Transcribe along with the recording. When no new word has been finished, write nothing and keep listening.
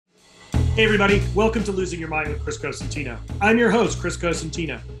Hey, everybody. Welcome to Losing Your Mind with Chris Cosentino. I'm your host, Chris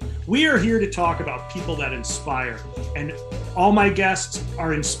Cosentino. We are here to talk about people that inspire. And all my guests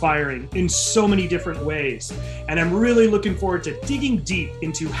are inspiring in so many different ways. And I'm really looking forward to digging deep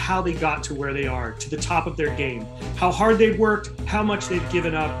into how they got to where they are, to the top of their game, how hard they've worked, how much they've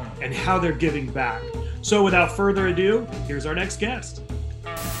given up, and how they're giving back. So without further ado, here's our next guest.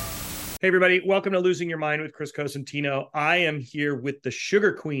 Hey, everybody. Welcome to Losing Your Mind with Chris Cosentino. I am here with the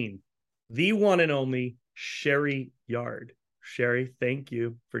Sugar Queen, the one and only Sherry Yard. Sherry, thank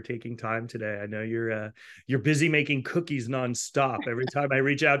you for taking time today. I know you're busy making cookies nonstop. Every time I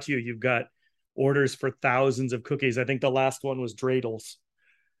reach out to you, you've got orders for thousands of cookies. I think the last one was dreidels.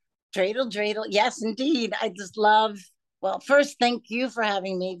 Dreidel. Yes, indeed. I just love, well, first, thank you for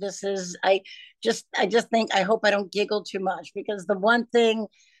having me. I just think, I hope I don't giggle too much because the one thing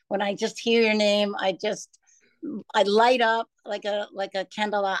when I just hear your name, I light up like a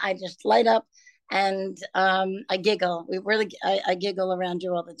candle. I just light up and I giggle. I giggle around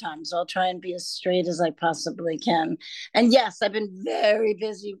you all the time. So I'll try and be as straight as I possibly can. And yes, I've been very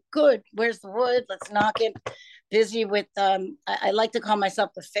busy. Good. Where's the wood? Let's knock it. Busy with I like to call myself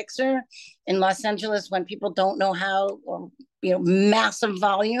the fixer in Los Angeles when people don't know how, or massive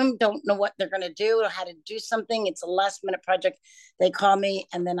volume, don't know what they're going to do or how to do something. It's a last minute project. They call me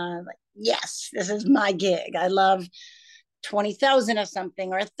and then I'm like, yes, this is my gig. I love 20,000 of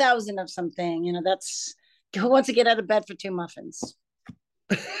something or 1,000 of something. That's who wants to get out of bed for two muffins.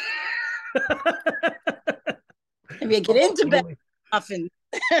 Maybe I get into bed for muffins.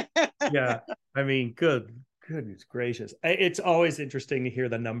 Yeah, I mean, goodness gracious. It's always interesting to hear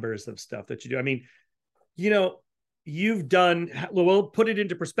the numbers of stuff that you do. I mean, you've done, well, we'll put it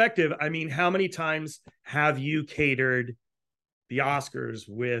into perspective. I mean, how many times have you catered the Oscars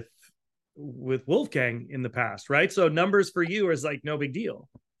with Wolfgang in the past, right? So numbers for you is like no big deal.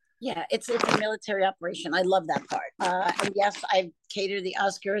 Yeah, it's a military operation. I love that part. And yes, I've catered the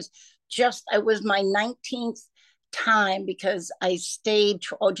Oscars. It was my 19th time because I stayed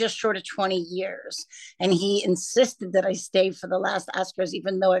just short of 20 years. And he insisted that I stay for the last Oscars,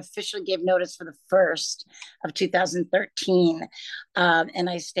 even though I officially gave notice for the first of 2013. And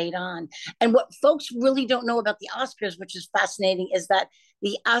I stayed on. And what folks really don't know about the Oscars, which is fascinating, is that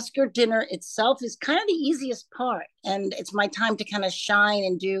the Oscar dinner itself is kind of the easiest part. And it's my time to kind of shine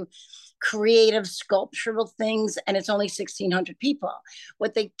and do creative sculptural things, and it's only 1,600 people.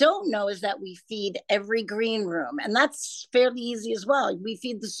 What they don't know is that we feed every green room, and that's fairly easy as well. We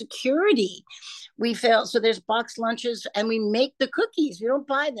feed the security. So there's box lunches, and we make the cookies. We don't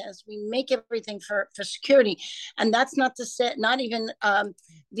buy this. We make everything for security, and that's not to say not even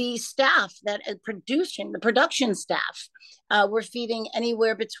the staff that are producing, the production staff. We're feeding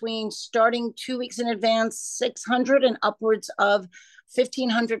anywhere between, starting 2 weeks in advance, 600 and upwards of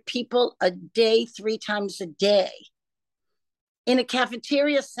 1,500 people a day, 3 times a day. In a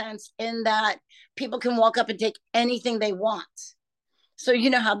cafeteria sense, in that people can walk up and take anything they want. So you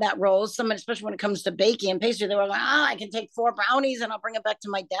know how that rolls. Someone, especially when it comes to baking and pastry, they were like, I can take 4 brownies and I'll bring them back to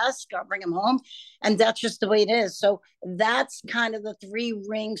my desk. I'll bring them home. And that's just the way it is. So that's kind of the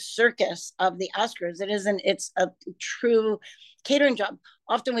 3-ring circus of the Oscars. It's a true catering job.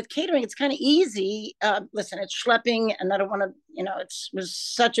 Often with catering, it's kind of easy. Listen, it's schlepping, and I don't want to, it was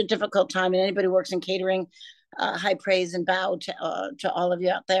such a difficult time. And anybody who works in catering, high praise and bow to all of you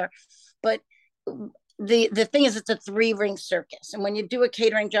out there. But the thing is, it's a 3-ring circus. And when you do a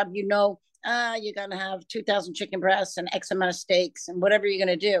catering job, you're going to have 2,000 chicken breasts and X amount of steaks and whatever you're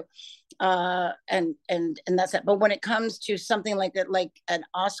going to do. And that's it. But when it comes to something like that, like an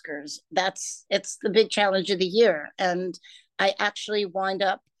Oscars, it's the big challenge of the year. And I actually wind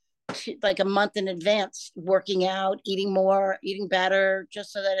up like a month in advance working out, eating more, eating better,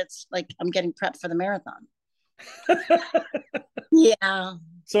 just so that it's like I'm getting prepped for the marathon. Yeah.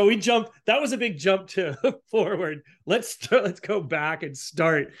 So that was a big jump to forward. Let's go back and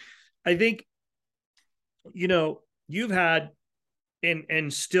start. I think, you've had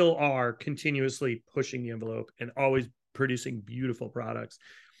and still are continuously pushing the envelope and always producing beautiful products.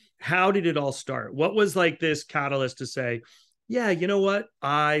 How did it all start? What was like this catalyst to say, yeah, you know what?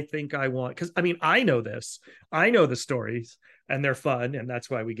 I think I want, because I mean, I know the stories and they're fun. And that's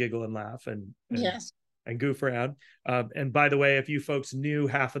why we giggle and laugh and yes. And goof around. And by the way, if you folks knew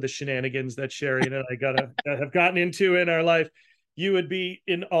half of the shenanigans that Sherry and I have gotten into in our life, you would be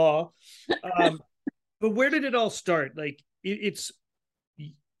in awe. But where did it all start? Like it's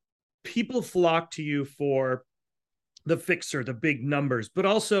people flock to you for the fixer, the big numbers, but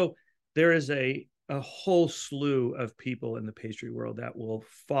also there is a whole slew of people in the pastry world that will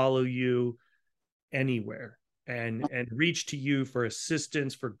follow you anywhere. and reach to you for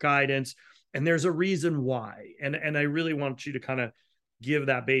assistance, for guidance. And there's a reason why. And I really want you to kind of give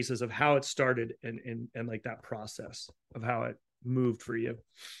that basis of how it started and like that process of how it moved for you.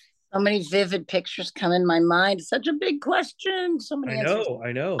 So many vivid pictures come in my mind. Such a big question. So many answers.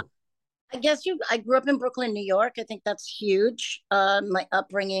 I know. I grew up in Brooklyn, New York. I think that's huge. My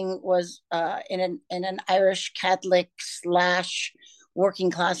upbringing was in an Irish Catholic slash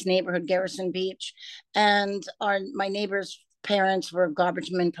working class neighborhood, Garrison Beach, and my neighbors' parents were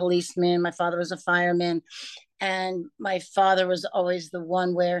garbage men, policemen. My father was a fireman, and my father was always the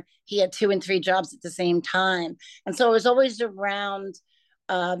one where he had 2 and 3 jobs at the same time, and so I was always around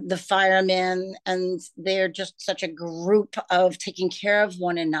the firemen, and they're just such a group of taking care of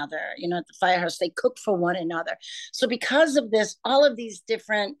one another. You know, at the firehouse, they cook for one another. So because of this, all of these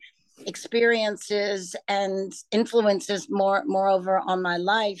different experiences and influences moreover on my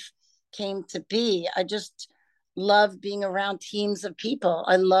life came to be. I just love being around teams of people.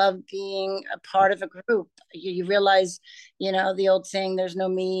 I love being a part of a group. You realize, you know, the old saying, there's no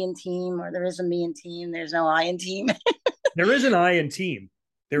me in team, or there is a me in team, there's no I in team. There is an I in team.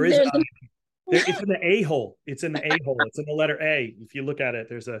 There is it's in the A hole. It's in the A hole. It's in the letter A. If you look at it,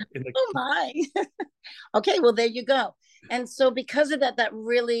 there's a in the oh my. Okay, well there you go. And so because of that, it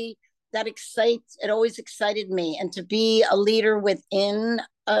always excited me. And to be a leader within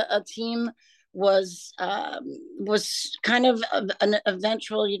a team was kind of an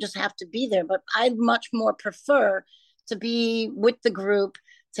eventual, you just have to be there. But I'd much more prefer to be with the group,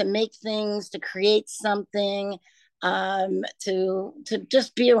 to make things, to create something, to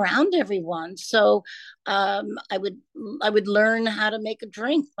just be around everyone. So I would learn how to make a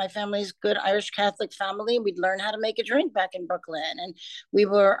drink. My family's good Irish Catholic family. We'd learn how to make a drink back in Brooklyn, and we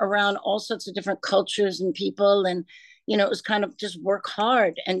were around all sorts of different cultures and people. And you know, it was kind of just work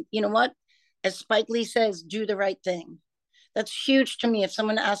hard. And you know what? As Spike Lee says, do the right thing. That's huge to me. If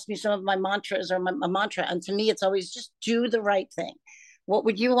someone asks me some of my mantras or my mantra, and to me, it's always just do the right thing. What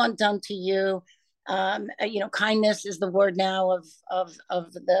would you want done to you? You know, kindness is the word now of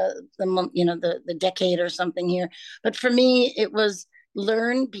the decade or something here. But for me, it was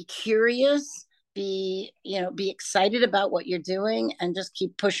learn, be curious, be excited about what you're doing, and just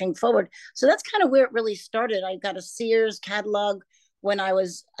keep pushing forward. So that's kind of where it really started. I got a Sears catalog when I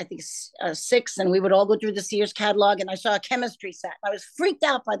was, I think, 6, and we would all go through the Sears catalog, and I saw a chemistry set. I was freaked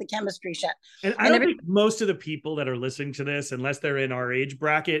out by the chemistry set. And I don't think most of the people that are listening to this, unless they're in our age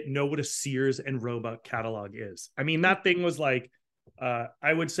bracket, know what a Sears and Roebuck catalog is. I mean, that thing was like,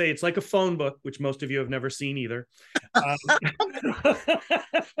 I would say it's like a phone book, which most of you have never seen either.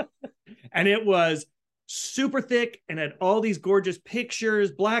 And it was super thick and had all these gorgeous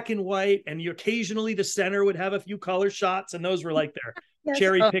pictures, black and white, and occasionally the center would have a few color shots, and those were like their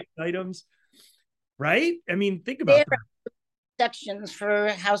cherry picked items, right? I mean, think about that. Sections for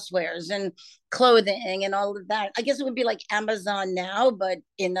housewares and clothing and all of that. I guess it would be like Amazon now, but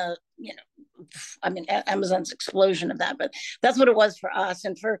in a, you know, I mean, Amazon's explosion of that, but that's what it was for us.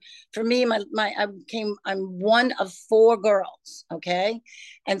 And for me, I'm one of 4 girls. Okay.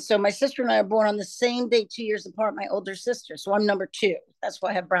 And so my sister and I are born on the same day, 2 years apart, my older sister. So I'm number 2. That's why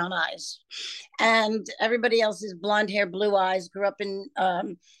I have brown eyes, and everybody else is blonde hair, blue eyes, grew up in,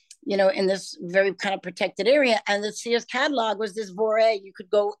 you know, in this very kind of protected area. And the Sears catalog was this foray. You could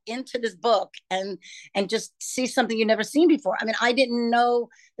go into this book and just see something you'd never seen before. I mean, I didn't know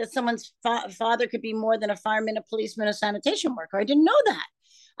that someone's father could be more than a fireman, a policeman, a sanitation worker. I didn't know that.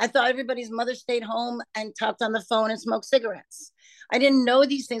 I thought everybody's mother stayed home and talked on the phone and smoked cigarettes. I didn't know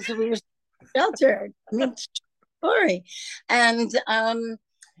these things because we were sheltered. I mean, story. And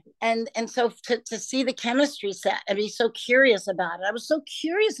so to see the chemistry set and be so curious about it. I was so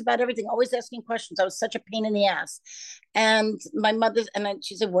curious about everything, always asking questions. I was such a pain in the ass. And my mother,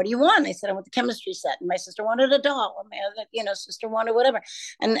 she said, what do you want? I said, I want the chemistry set. And my sister wanted a doll. And my other, you know, sister wanted whatever.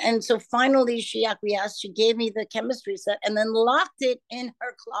 And so finally she acquiesced. She gave me the chemistry set and then locked it in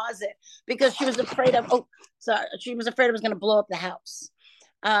her closet because she was afraid she was afraid it was going to blow up the house.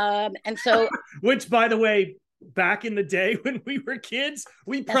 And so, which, by the way, back in the day when we were kids,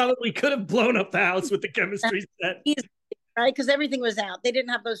 we probably could have blown up the house with the chemistry set. Right? Because everything was out. They didn't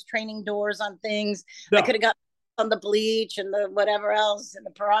have those training doors on things. No. I could have got on the bleach and the whatever else and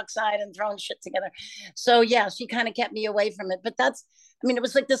the peroxide and throwing shit together. So yeah, she kind of kept me away from it. But it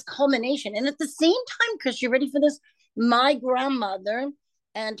was like this culmination. And at the same time, Chris, you ready for this? My grandmother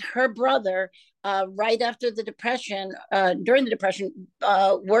and her brother, right after the Depression, during the Depression,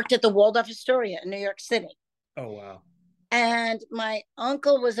 worked at the Waldorf Astoria in New York City. Oh, wow. And my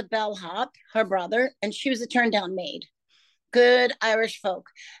uncle was a bellhop, her brother, and she was a turn down maid. good Irish folk.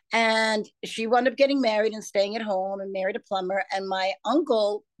 And she wound up getting married and staying at home and married a plumber. And my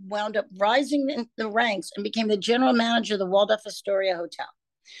uncle wound up rising in the ranks and became the general manager of the Waldorf Astoria Hotel.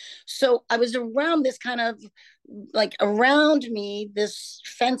 So I was around this kind of like around me, this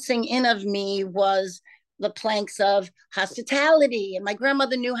fencing in of me was the planks of hospitality. And my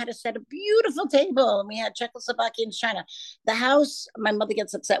grandmother knew how to set a beautiful table. And we had Czechoslovakian china. The house, my mother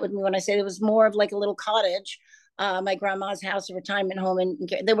gets upset with me when I say it was more of like a little cottage. My grandma's house, a retirement home, and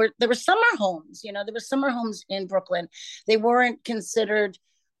there were summer homes. You know, there were summer homes in Brooklyn. They weren't considered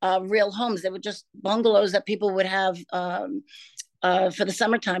real homes. They were just bungalows that people would have for the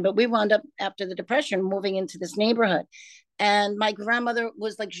summertime. But we wound up after the Depression moving into this neighborhood. And my grandmother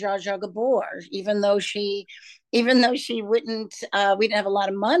was like Zsa Zsa Gabor, even though she wouldn't, we didn't have a lot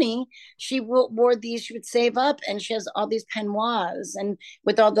of money. She wore these, she would save up, and she has all these peignoirs, and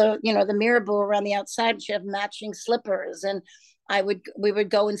with all the, you know, the Mirabeau around the outside, she have matching slippers. And we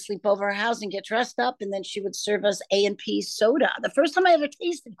would go and sleep over her house and get dressed up, and then she would serve us A&P soda. The first time I ever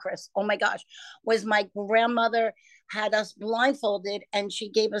tasted, Chris, oh my gosh, was my grandmother had us blindfolded, and she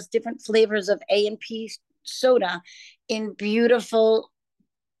gave us different flavors of A&P soda in beautiful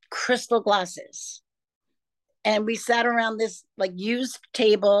crystal glasses. And we sat around this like used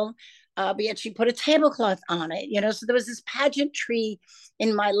table, but yet she put a tablecloth on it, you know. So there was this pageantry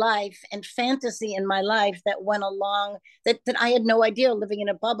in my life and fantasy in my life that went along, that I had no idea, living in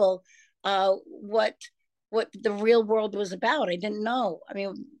a bubble, what the real world was about. I didn't know. I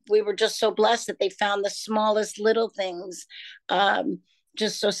mean, we were just so blessed that they found the smallest little things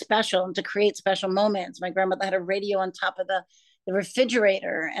just so special, and to create special moments. My grandmother had a radio on top of the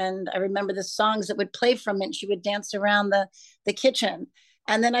refrigerator, and I remember the songs that would play from it, and she would dance around the kitchen.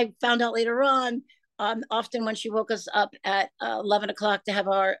 And then I found out later on, often when she woke us up at 11 o'clock to have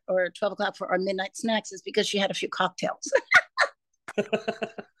or 12 o'clock for our midnight snacks, is because she had a few cocktails.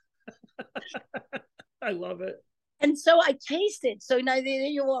 I love it. And so I tasted. So now there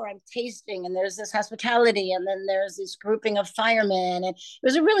you are, I'm tasting, and there's this hospitality, and then there's this grouping of firemen. And it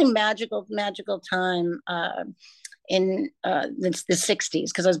was a really magical time in the 60s,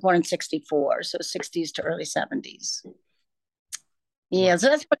 because I was born in 64. So 60s to early 70s. Yeah, so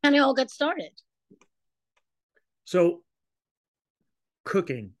that's what kind of all got started. So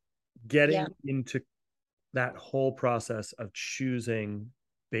cooking, getting into that whole process of choosing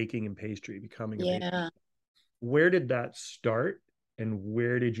baking and pastry, becoming a baker. Where did that start, and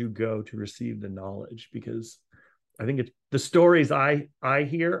where did you go to receive the knowledge? Because I think the stories I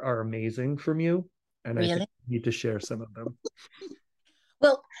hear are amazing from you, and really? I think you need to share some of them.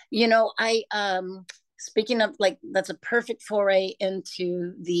 Well, you know, speaking of, like, that's a perfect foray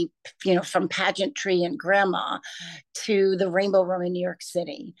into the, you know, from pageantry and grandma to the Rainbow Room in New York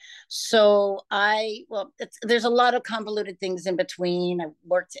City. So there's a lot of convoluted things in between. I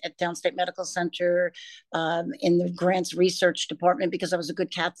worked at Downstate Medical Center in the grants research department because I was a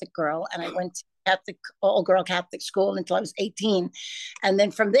good Catholic girl, and I went to all-girl Catholic school until I was 18. And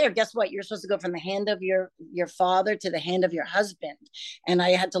then from there, guess what? You're supposed to go from the hand of your father to the hand of your husband. And I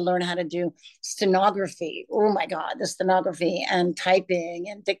had to learn how to do stenography. Oh my God, the stenography and typing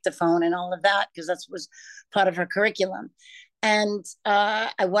and dictaphone and all of that, because that was part of her curriculum. And I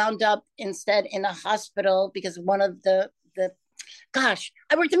wound up instead in a hospital because one of the gosh,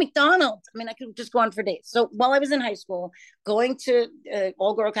 I worked at McDonald's. I mean, I could just go on for days. So while I was in high school, going to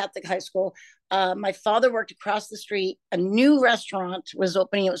all-girl Catholic high school, my father worked across the street. A new restaurant was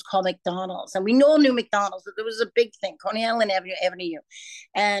opening. It was called McDonald's. And we all knew McDonald's. It was a big thing, Coney Island Avenue U.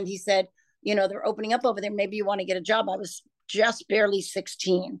 And he said, you know, they're opening up over there. Maybe you want to get a job. I was just barely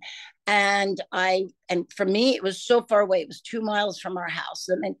 16. And for me, it was so far away. It was 2 miles from our house,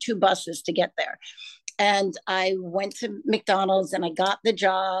 and then 2 buses to get there. And I went to McDonald's and I got the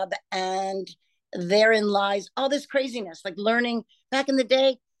job, and therein lies all this craziness. Like learning back in the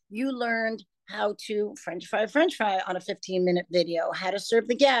day, you learned how to French fry on a 15-minute video, how to serve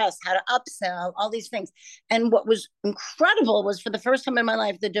the guests, how to upsell, all these things. And what was incredible was, for the first time in my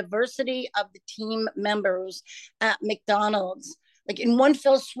life, the diversity of the team members at McDonald's. Like in one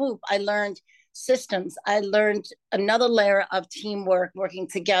fell swoop, I learned systems. I learned another layer of teamwork, working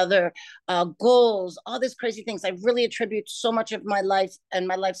together, goals, all these crazy things. I really attribute so much of my life and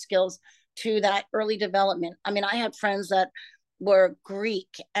my life skills to that early development. I mean, I had friends that were Greek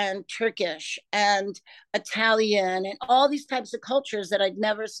and Turkish and Italian and all these types of cultures that I'd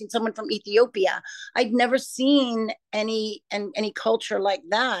never seen. Someone from Ethiopia, I'd never seen any culture like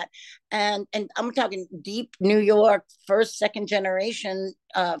that. And I'm talking deep New York, first, second generation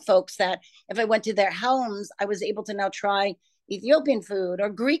folks that if I went to their homes, I was able to now try, Ethiopian food or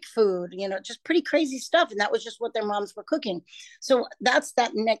Greek food, just pretty crazy stuff. And that was just what their moms were cooking. So that's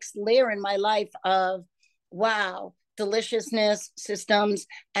that next layer in my life of, wow, deliciousness, systems.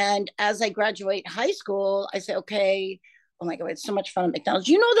 And as I graduate high school, I say, okay, oh my God, it's so much fun at McDonald's.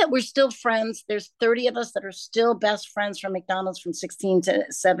 You know that we're still friends. There's 30 of us that are still best friends from McDonald's from 16 to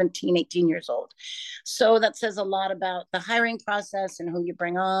 17, 18 years old. So that says a lot about the hiring process and who you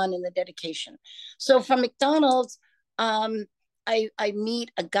bring on and the dedication. So from McDonald's, I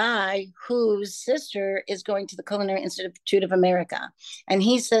meet a guy whose sister is going to the Culinary Institute of America. And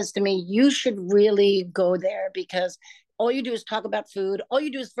he says to me, you should really go there because all you do is talk about food. All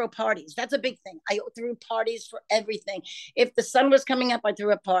you do is throw parties. That's a big thing. I threw parties for everything. If the sun was coming up, I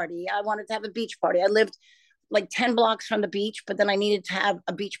threw a party. I wanted to have a beach party. I lived like 10 blocks from the beach, but then I needed to have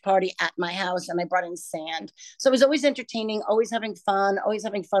a beach party at my house and I brought in sand. So it was always entertaining, always having fun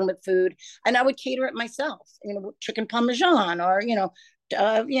with food. And I would cater it myself, chicken parmesan or,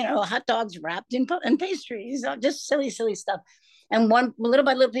 hot dogs wrapped in pastries, just silly stuff. And little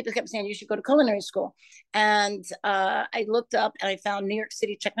by little, people kept saying, you should go to culinary school. And I looked up and I found New York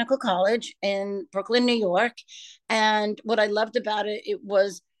City Technical College in Brooklyn, New York. And what I loved about it, it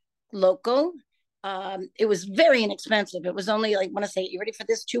was local. It was very inexpensive. It was only like, I want to say, you ready for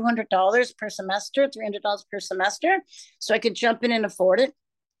this? $200 per semester, $300 per semester. So I could jump in and afford it.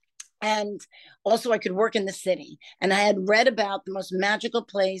 And also I could work in the city. And I had read about the most magical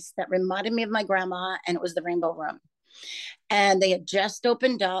place that reminded me of my grandma, and it was the Rainbow Room. And they had just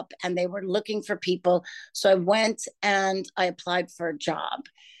opened up and they were looking for people. So I went and I applied for a job.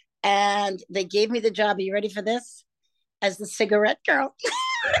 And they gave me the job. Are you ready for this? As the cigarette girl.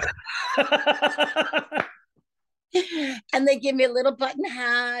 And they gave me a little button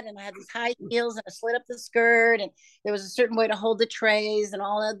hat and I had these high heels and I slid up the skirt and there was a certain way to hold the trays and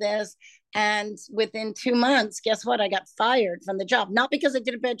all of this. And within 2 months, guess what? I got fired from the job. Not because I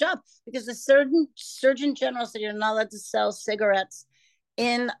did a bad job, because the surgeon general said you're not allowed to sell cigarettes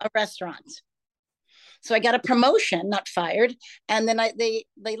in a restaurant. So I got a promotion, not fired. And then they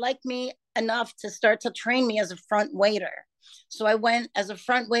liked me enough to start to train me as a front waiter. So I went as a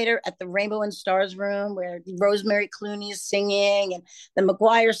front waiter at the Rainbow and Stars room where Rosemary Clooney is singing and the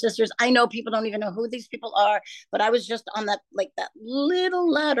McGuire sisters. I know people don't even know who these people are, but I was just on that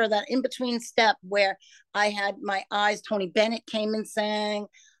little ladder, that in between step where I had my eyes. Tony Bennett came and sang.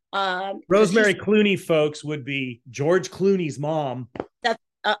 Rosemary Clooney, folks, would be George Clooney's mom. That's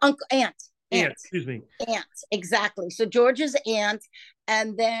aunt, excuse me. Aunt, exactly. So George's aunt.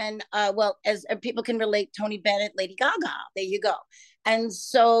 And then, as people can relate, Tony Bennett, Lady Gaga, there you go. And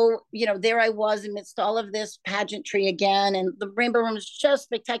so, there I was amidst all of this pageantry again. And the Rainbow Room was just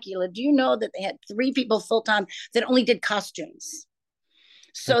spectacular. Do you know that they had 3 people full-time that only did costumes?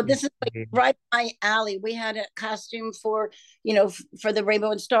 So this is like right my alley. We had a costume for the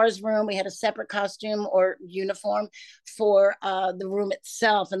Rainbow and Stars room. We had a separate costume or uniform for the room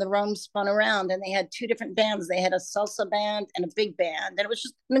itself. And the room spun around and they had 2 different bands. They had a salsa band and a big band. And it was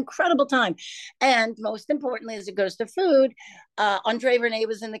just an incredible time. And most importantly, as it goes to food, Andre Rene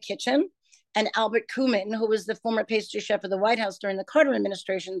was in the kitchen. And Albert Kuman, who was the former pastry chef of the White House during the Carter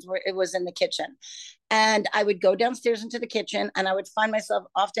administrations, where it was in the kitchen. And I would go downstairs into the kitchen and I would find myself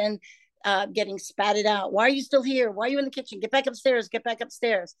often getting spatted out. Why are you still here? Why are you in the kitchen? Get back upstairs, get back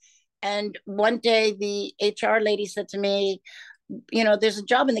upstairs. And one day the HR lady said to me, there's a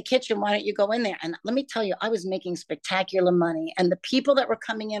job in the kitchen. Why don't you go in there? And let me tell you, I was making spectacular money. And the people that were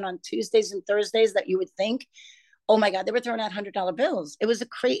coming in on Tuesdays and Thursdays that you would think, oh my God, they were throwing out $100 bills. It was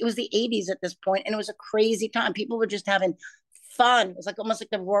the 80s at this point, and it was a crazy time. People were just having fun. It was like almost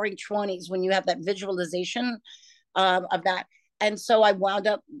like the Roaring 20s when you have that visualization of that. And so I wound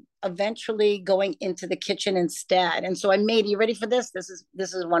up eventually going into the kitchen instead. And so I made, you ready for this? This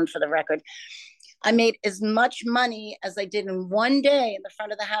is one for the record. I made as much money as I did in one day in the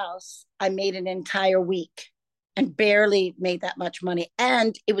front of the house. I made an entire week and barely made that much money.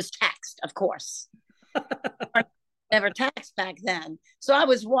 And it was taxed, of course. Never taxed back then. So I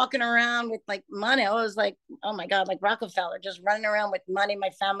was walking around with like money. I was like, oh my God, like Rockefeller, just running around with money. My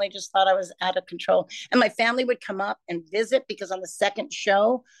family just thought I was out of control. And my family would come up and visit because on the second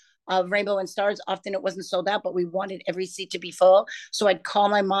show of Rainbow and Stars, often it wasn't sold out, but we wanted every seat to be full. So I'd call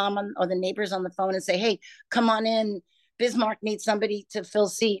my mom or the neighbors on the phone and say, hey, come on in. Bismarck needs somebody to fill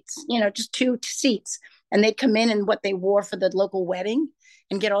seats, just 2 seats. And they'd come in what they wore for the local wedding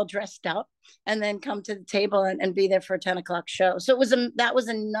and get all dressed up and then come to the table and be there for a 10 o'clock show. So that was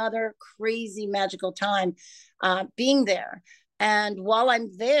another crazy magical time being there. And while I'm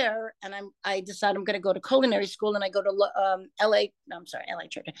there and I decide I'm going to go to culinary school and I go to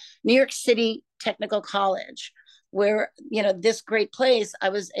New York City Technical College. where, this great place, I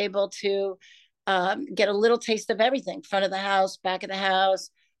was able to get a little taste of everything: front of the house, back of the house,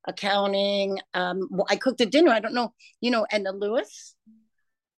 accounting. I cooked a dinner. I don't know, Edna Lewis.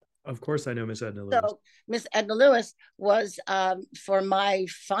 Of course, I know Miss Edna Lewis. So Miss Edna Lewis was, for my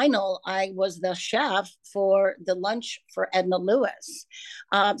final, I was the chef for the lunch for Edna Lewis.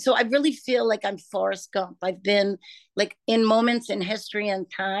 So I really feel like I'm Forrest Gump. I've been like in moments in history and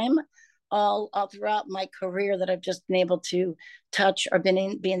time all throughout my career that I've just been able to touch or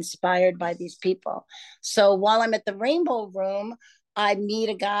be inspired by these people. So while I'm at the Rainbow Room, I meet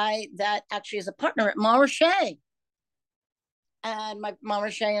a guy that actually is a partner at Montrachet, and my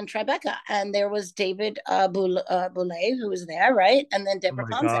Montrachet and Tribeca, and there was David Boulay, who was there, right? And then Deborah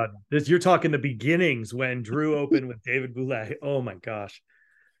Oh my Conze. God. You're talking the beginnings when Drew opened with David Boulay. Oh my gosh.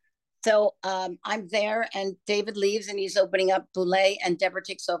 So I'm there, and David leaves, and he's opening up Boulay, and Deborah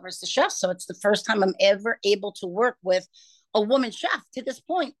takes over as the chef. So it's the first time I'm ever able to work with a woman chef. To this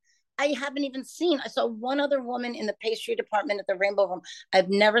point, I haven't even seen. I saw one other woman in the pastry department at the Rainbow Room. I've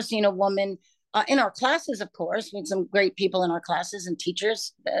never seen a woman in our classes, of course. We had some great people in our classes and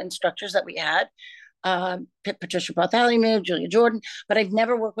teachers, instructors that we had. Patricia Bartholomew, Julia Jordan, but I've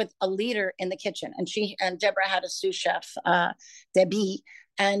never worked with a leader in the kitchen. And Deborah had a sous chef, Debbie,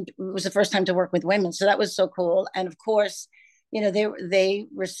 and it was the first time to work with women. So that was so cool. And of course, they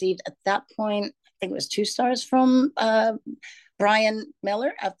received at that point, I think it was 2 stars from Brian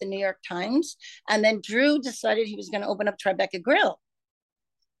Miller at the New York Times. And then Drew decided he was going to open up Tribeca Grill.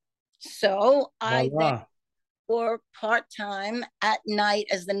 So I then worked part-time at night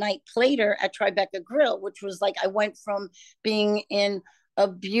as the night plater at Tribeca Grill, which was like, I went from being in a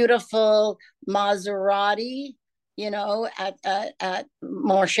beautiful Maserati, at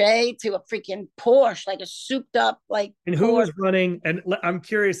Marche, to a freaking Porsche, like a souped up, like. And who was running? And I'm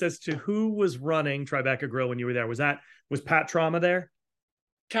curious as to who was running Tribeca Grill when you were there. Was Pat Trauma there?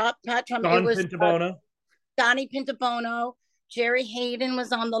 Pat Trauma. Don Pintabono. Donnie Pintabono. Jerry Hayden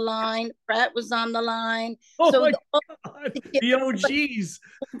was on the line. Brett was on the line. Oh, so my God. The OGs.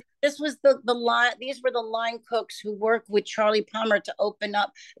 This was the line. These were the line cooks who worked with Charlie Palmer to open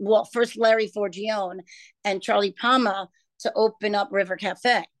up. Well, first Larry Forgione and Charlie Palmer to open up River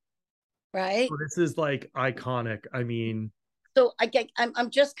Cafe, right? Oh, this is like iconic. I mean, so I'm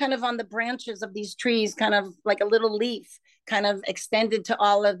just kind of on the branches of these trees, kind of like a little leaf, kind of extended to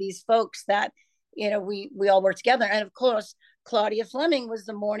all of these folks that we all work together. And of course, Claudia Fleming was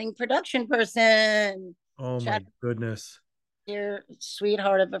the morning production person. Oh my goodness. Dear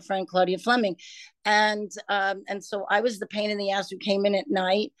sweetheart of a friend, Claudia Fleming. And so I was the pain in the ass who came in at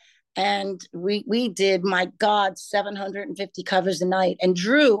night, and we did, my God, 750 covers a night. And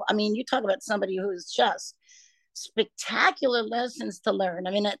Drew, I mean, you talk about somebody who's just spectacular lessons to learn.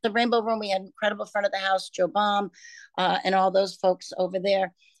 I mean, at the Rainbow Room, we had incredible front of the house, Joe Baum, and all those folks over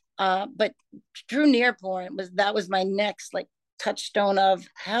there. But Drew Nearborn was my next like touchstone of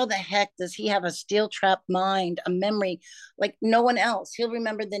how the heck does he have a steel trap mind, a memory like no one else. He'll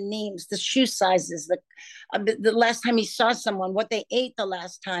remember the names, the shoe sizes, the last time he saw someone, what they ate the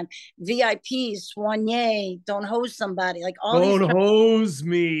last time, VIPs, soigner, don't hose somebody, like all don't these. Hose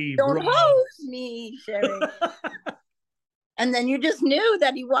me, don't bro. hose me, Sherry. And then you just knew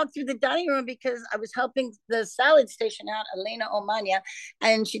that he walked through the dining room because I was helping the salad station out, Elena Omania,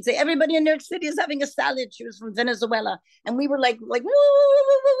 and she'd say, everybody in New York City is having a salad. She was from Venezuela. And we were like woo, woo,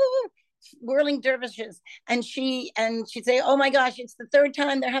 woo, woo, whirling dervishes. And she'd say, oh my gosh, it's the 3rd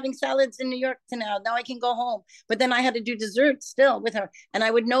time they're having salads in New York now. Now I can go home. But then I had to do dessert still with her. And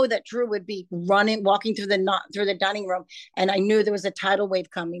I would know that Drew would be walking through the dining room. And I knew there was a tidal wave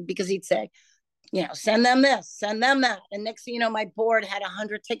coming because he'd say, send them this, send them that. And next thing you know, my board had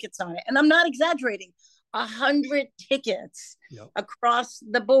 100 tickets on it. And I'm not exaggerating, 100 tickets across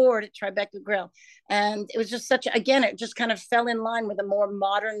the board at Tribeca Grill. And it was just it just kind of fell in line with a more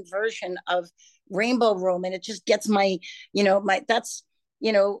modern version of Rainbow Room. And it just gets I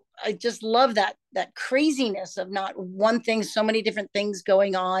just love that craziness of not one thing, so many different things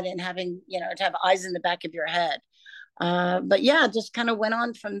going on, and having, to have eyes in the back of your head. But yeah, just kind of went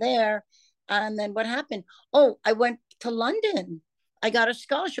on from there. And then what happened? Oh, I went to London. I got a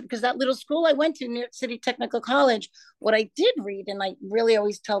scholarship because that little school I went to, New York City Technical College, what I did read, and I really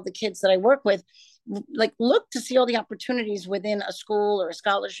always tell the kids that I work with, like, look to see all the opportunities within a school or a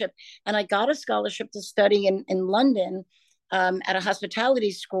scholarship. And I got a scholarship to study in London at a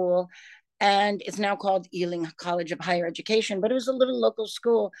hospitality school. And it's now called Ealing College of Higher Education, but it was a little local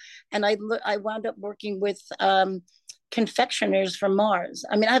school. And I wound up working with confectioners from Mars.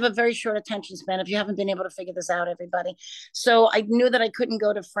 I mean, I have a very short attention span if you haven't been able to figure this out, everybody. So I knew that I couldn't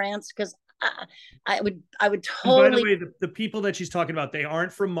go to France because I would And by the totally. way, the people that she's talking about, they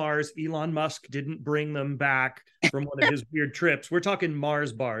aren't from Mars. Elon Musk didn't bring them back from one of his weird trips. We're talking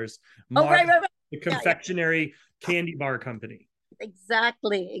Mars bars. Oh, Mars, right. the Yeah, yeah. confectionery candy bar company.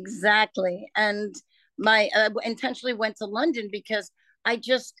 Exactly. And my intentionally went to London because I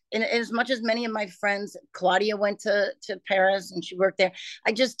just, in as much as many of my friends, Claudia went to Paris and she worked there.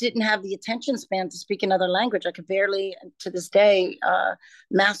 I just didn't have the attention span to speak another language. I could barely, to this day,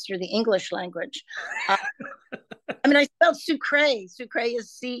 master the English language. Uh, I mean, I spelled sucre. Sucre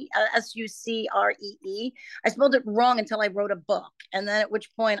is Sucree. I spelled it wrong until I wrote a book. And then at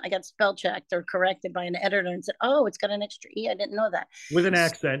which point I got spell checked or corrected by an editor and said, oh, it's got an extra E. I didn't know that. With an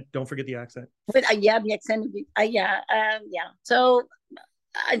accent. Don't forget the accent. But yeah, the accent. Yeah. So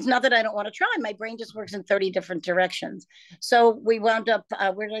it's not that I don't want to try. My brain just works in 30 different directions. So we wound up,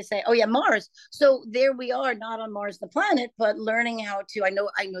 where did I say? Oh yeah, Mars. So there we are, not on Mars, the planet, but learning how to, I know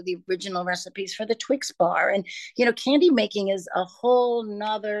the original recipes for the Twix bar. And, candy making is a whole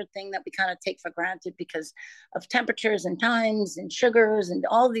nother thing that we kind of take for granted because of temperatures and times and sugars and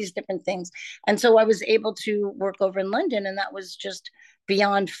all these different things. And so I was able to work over in London and that was just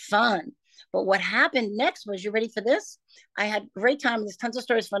beyond fun. But what happened next was, you ready for this? I had a great time. There's tons of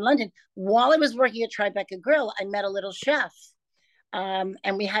stories from London. While I was working at Tribeca Grill, I met a little chef. And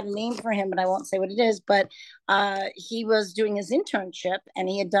we had a name for him, but I won't say what it is. But he was doing his internship, and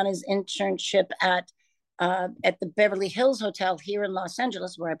he had done his internship at the Beverly Hills Hotel here in Los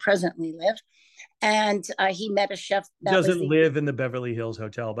Angeles, where I presently live. And he met a chef that doesn't live in the Beverly Hills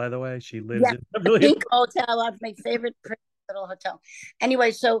Hotel, by the way. She lives in Beverly Hills Hotel. Of my favorite little hotel.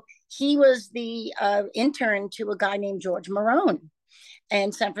 Anyway, so he was the intern to a guy named George Marone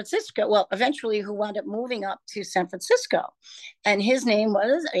in San Francisco. Well, eventually, who wound up moving up to San Francisco, and his name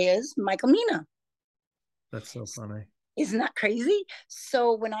is Michael Mina. That's so funny. Isn't that crazy?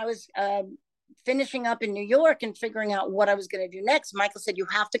 So when I was finishing up in New York and figuring out what I was going to do next, Michael said, you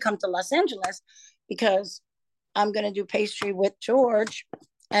have to come to Los Angeles because I'm going to do pastry with George.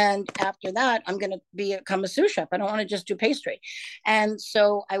 And after that, I'm going to become a sous chef. I don't want to just do pastry. And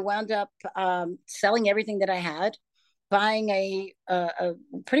so I wound up selling everything that I had, buying a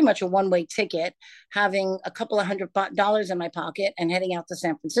pretty much a one-way ticket, having a couple of $100 in my pocket and heading out to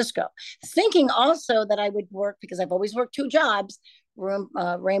San Francisco, thinking also that I would work, because I've always worked two jobs,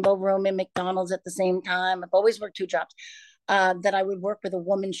 Rainbow Room and McDonald's at the same time. I've always worked two jobs, that I would work with a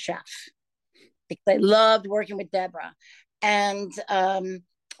woman chef because I loved working with Deborah. And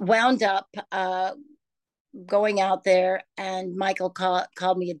wound up going out there, and Michael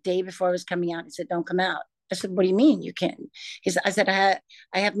called me a day before I was coming out. He said, don't come out. I said, what do you mean you can't? I said, I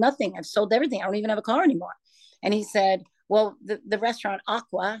have nothing. I've sold everything. I don't even have a car anymore. And he said, well, the restaurant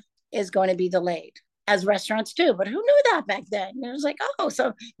Aqua is going to be delayed, as restaurants do. But who knew that back then? And I was like, oh,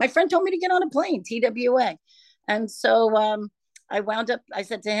 so my friend told me to get on a plane, TWA. And so I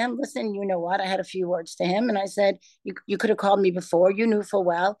said to him, listen, you know what? I had a few words to him. And I said, you could have called me before. You knew full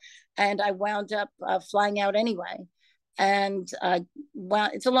well. And I wound up flying out anyway. And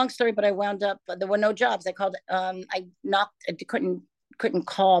it's a long story, but I wound up, there were no jobs. I called, I knocked, I couldn't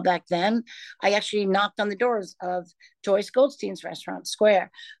call back then. I actually knocked on the doors of Joyce Goldstein's restaurant,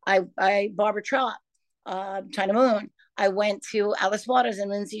 Square. Barbara Trott, China Moon. I went to Alice Waters and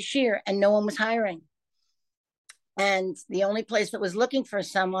Lindsay Shear, and no one was hiring. And the only place that was looking for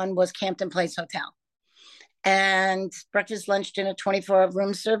someone was Campton Place Hotel. And breakfast, lunch, dinner, 24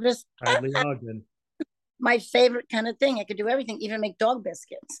 room service. My favorite kind of thing. I could do everything, even make dog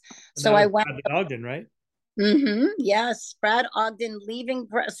biscuits. So I went. Ogden, right? Mm-hmm. Yes, Brad Ogden leaving.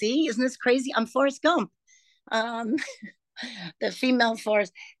 See, isn't this crazy? I'm Forrest Gump, the female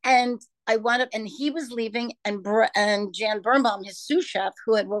Forrest. And I wound up, and he was leaving, and Jan Birnbaum, his sous chef,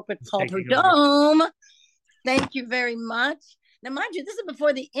 who had worked with Paul Prudhomme. Thank you very much. Now, mind you, this is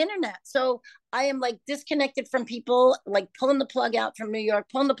before the internet. So I am like disconnected from people, like pulling the plug out from New York,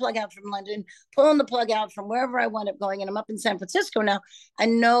 pulling the plug out from London, pulling the plug out from wherever I wound up going. And I'm up in San Francisco now. I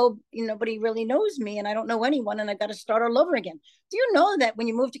know nobody really knows me, and I don't know anyone, and I got to start all over again. Do you know that when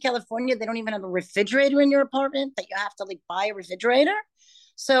you move to California, they don't even have a refrigerator in your apartment, that you have to like buy a refrigerator?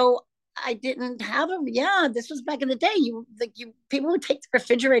 So I didn't have this was back in the day. People would take the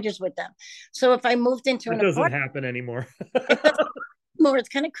refrigerators with them. So if I moved into it doesn't happen anymore. It's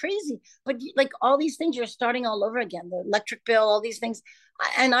kind of crazy. But like all these things, you're starting all over again. The electric bill, all these things.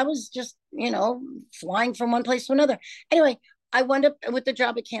 And I was just, flying from one place to another. Anyway, I wound up with the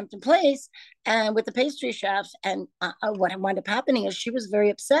job at Campton Place and with the pastry chefs. And what wound up happening is she was very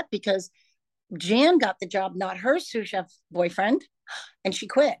upset because Jan got the job, not her sous chef boyfriend. And she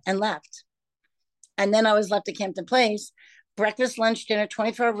quit and left. And then I was left at Campton Place. breakfast, lunch, dinner,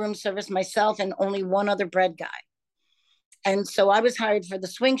 24-hour room service, myself, and only one other bread guy. And so I was hired for the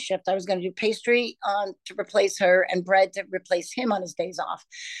swing shift. I was going to do pastry to replace her and bread to replace him on his days off.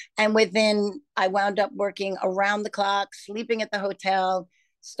 And I wound up working around the clock, sleeping at the hotel,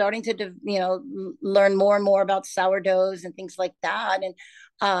 starting to, learn more and more about sourdoughs and things like that.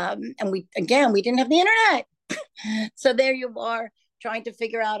 And we didn't have the internet. So there you are, trying to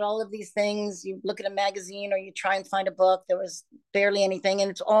figure out all of these things. You look at a magazine or you try and find a book. There was barely anything,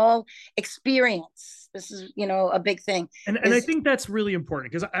 and it's all experience. This is, a big thing. And I think that's really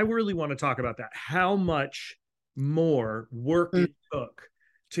important, because I really want to talk about that. How much more work it took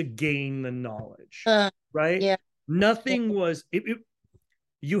to gain the knowledge, right? Yeah. Nothing was,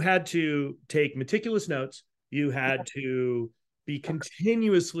 you had to take meticulous notes. You had to be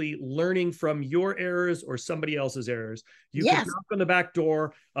continuously learning from your errors or somebody else's errors. You could knock on the back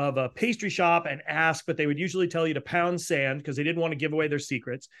door of a pastry shop and ask, but they would usually tell you to pound sand because they didn't want to give away their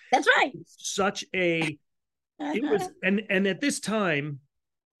secrets. That's right. It was, and at this time,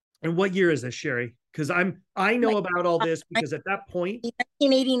 and what year is this, Sherry? Because I know about all this because at that point,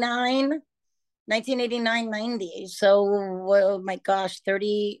 1989, 90. So, oh my gosh,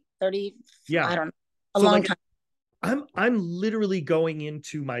 30, yeah, I don't know, long time. I'm literally going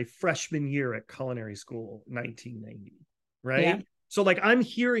into my freshman year at culinary school, 1990, right? Yeah. So I'm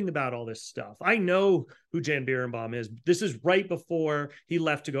hearing about all this stuff. I know who Jan Berenbaum is. This is right before he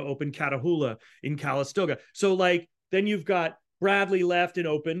left to go open Catahoula in Calistoga. So then you've got Bradley left and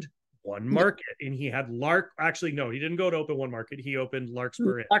opened one market, and he had actually, no, he didn't go to open one market. He opened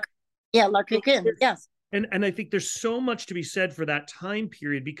Larkspur Inn. Larkspur Inn, yes. And I think there's so much to be said for that time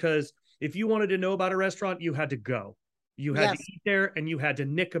period, because if you wanted to know about a restaurant, you had to go. You had to eat there, and you had to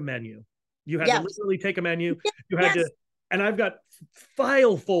nick a menu. You had to literally take a menu. You had to, and I've got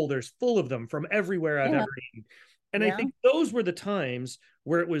file folders full of them from everywhere I've ever eaten. And I think those were the times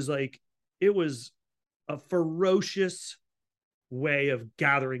where it was a ferocious way of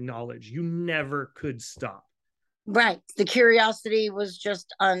gathering knowledge. You never could stop. Right. The curiosity was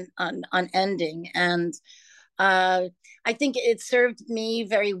just unending. And I think it served me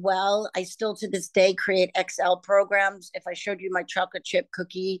very well. I still to this day create Excel programs. If I showed you my chocolate chip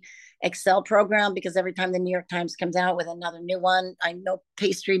cookie Excel program, because every time the New York Times comes out with another new one, I know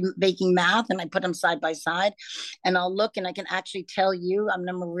pastry baking math, and I put them side by side, and I'll look and I can actually tell you, I'm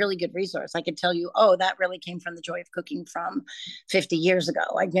a really good resource. I can tell you, oh, that really came from the Joy of Cooking from 50 years ago.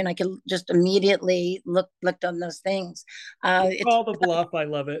 I can just immediately look on those things. It's all the bluff. I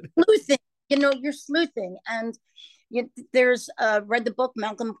love it. Sleuthing. You're sleuthing. And there's read the book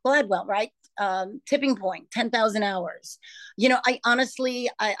Malcolm Gladwell, right? Tipping Point, 10,000 hours. I honestly,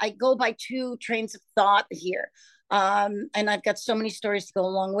 I go by two trains of thought here. And I've got so many stories to go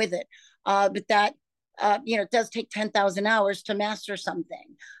along with it. But that, it does take 10,000 hours to master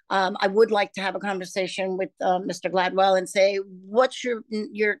something. I would like to have a conversation with Mr. Gladwell and say, what's your,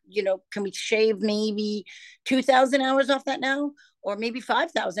 can we shave maybe 2,000 hours off that now? Or maybe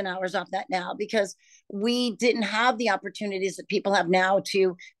 5,000 hours off that now, because we didn't have the opportunities that people have now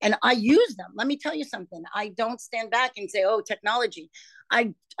and I use them. Let me tell you something. I don't stand back and say, oh, technology.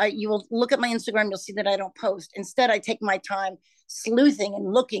 You will look at my Instagram, you'll see that I don't post. Instead, I take my time sleuthing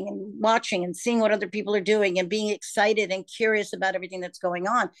and looking and watching and seeing what other people are doing and being excited and curious about everything that's going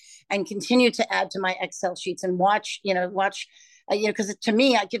on, and continue to add to my Excel sheets and watch, because to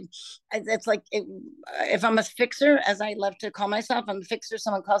me, it's like if I'm a fixer, as I love to call myself, I'm a fixer.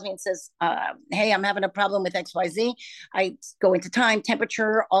 Someone calls me and says, hey, I'm having a problem with XYZ. I go into time,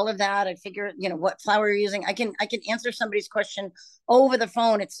 temperature, all of that. I figure, what flour you're using. I can answer somebody's question over the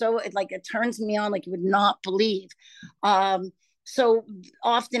phone. It turns me on like you would not believe. So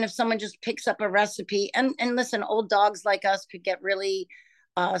often if someone just picks up a recipe, and listen, old dogs like us could get really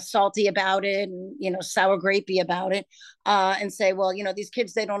salty about it and sour grapey about it, and say, well, these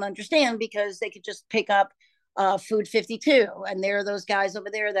kids, they don't understand because they could just pick up Food 52, and there are those guys over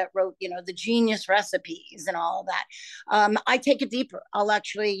there that wrote the genius recipes and all of that. I take it deeper. I'll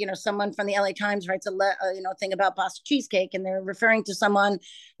actually, someone from the LA Times writes a thing about Boston cheesecake, and they're referring to someone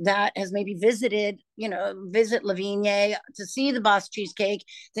that has maybe visit La Vigne to see the Boston cheesecake,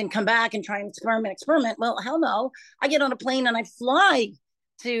 then come back and try and experiment. Well, hell no. I get on a plane and I fly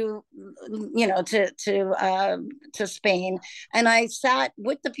to Spain, and I sat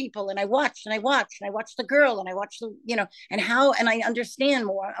with the people and I watched the girl, and I watched and I understand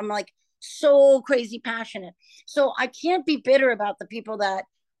more. I'm like so crazy passionate. So I can't be bitter about the people that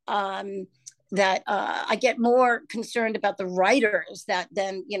I get more concerned about the writers that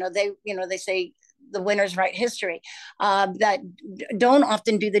then they say the winners write history, that don't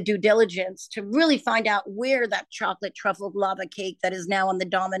often do the due diligence to really find out where that chocolate truffle lava cake that is now on the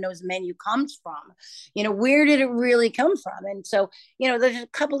Domino's menu comes from. Where did it really come from? And so, there's a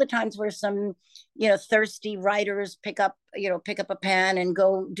couple of times where some, thirsty writers pick up a pen and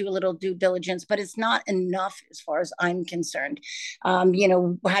go do a little due diligence, but it's not enough as far as I'm concerned. How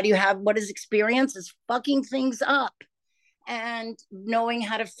do you have, what is experience is fucking things up and knowing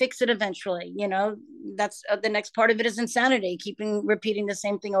how to fix it eventually. That's the next part of it is insanity, repeating the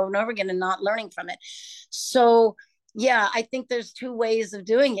same thing over and over again and not learning from it. So yeah, I think there's two ways of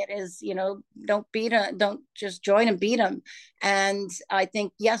doing it is, don't just join and beat them. And I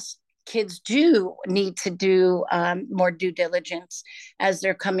think, yes, kids do need to do more due diligence as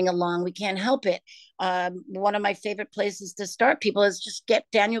they're coming along. We can't help it. One of my favorite places to start people is just get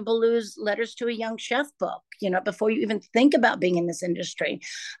Daniel Boulud's Letters to a Young Chef book, before you even think about being in this industry.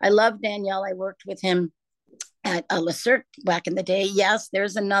 I love Daniel. I worked with him at Le Cirque back in the day. Yes,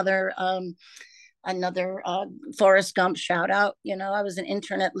 there's another Forrest Gump shout out. I was an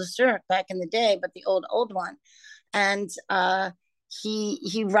intern at Le Cirque back in the day, but the old one. And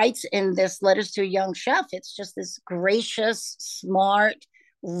he writes in this Letters to a Young Chef. It's just this gracious, smart,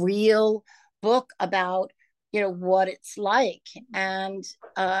 real book about what it's like, and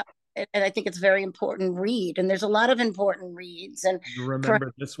I think it's a very important read. And there's a lot of important reads. And you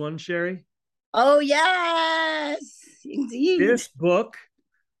remember this one, Sherry? Oh yes, indeed. This book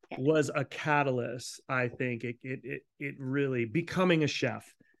was a catalyst. I think it really becoming a chef.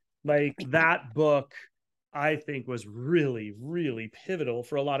 Like that book, I think was really, really pivotal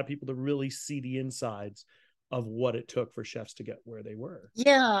for a lot of people to really see the insides of what it took for chefs to get where they were.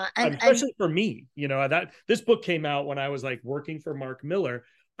 Yeah. And especially for me, that this book came out when I was like working for Mark Miller.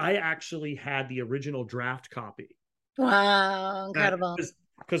 I actually had the original draft copy. Wow. Incredible.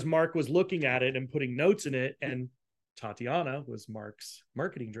 Because Mark was looking at it and putting notes in it, and Tatiana was Mark's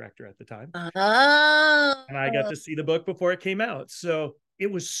marketing director at the time. Oh. And I got to see the book before it came out. So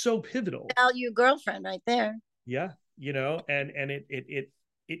it was so pivotal. Value girlfriend right there. Yeah. And it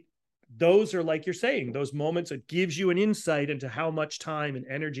those are, like you're saying, those moments that gives you an insight into how much time and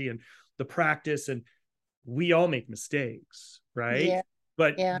energy and the practice, and we all make mistakes, right? Yeah.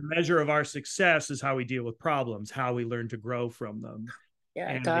 But the measure of our success is how we deal with problems, how we learn to grow from them. Yeah.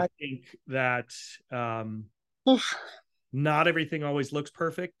 And I think that not everything always looks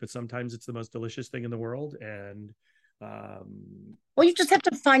perfect, but sometimes it's the most delicious thing in the world. And well, you just have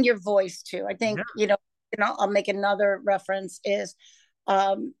to find your voice too. I think, I'll make another reference is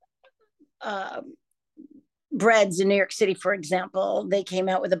breads in New York City, for example. They came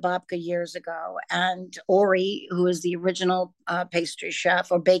out with a babka years ago, and Ori, who is the original pastry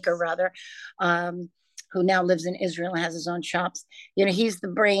chef, or baker rather, who now lives in Israel and has his own shops, he's the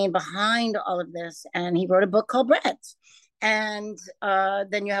brain behind all of this, and he wrote a book called Breads. And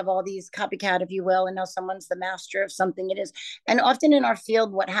then you have all these copycat, if you will, and now someone's the master of something it is. And often in our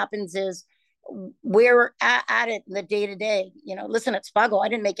field, what happens is we're at it the day to day. Listen, at Spago, I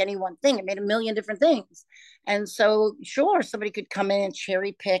didn't make any one thing. I made a million different things. And so, sure, somebody could come in and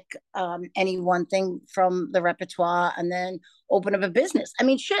cherry pick any one thing from the repertoire and then open up a business. I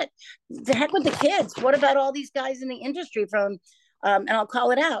mean, shit, the heck with the kids. What about all these guys in the industry from, and I'll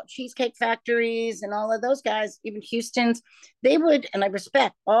call it out, Cheesecake Factories and all of those guys, even Houston's, they would, and I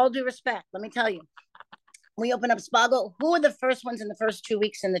respect, all due respect, let me tell you, we open up Spago, who are the first ones in the first 2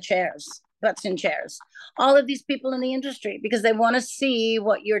 weeks in the chairs? Butts in chairs. All of these people in the industry, because they want to see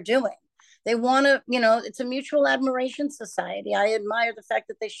what you're doing. They want to, it's a mutual admiration society. I admire the fact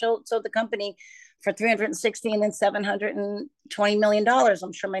that they sold the company for 360 and then $720 million.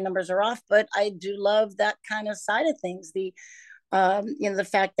 I'm sure my numbers are off, but I do love that kind of side of things. The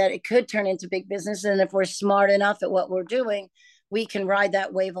fact that it could turn into big business. And if we're smart enough at what we're doing, we can ride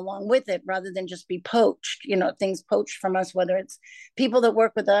that wave along with it rather than just be poached, things poached from us, whether it's people that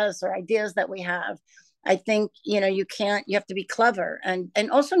work with us or ideas that we have. I think, you have to be clever and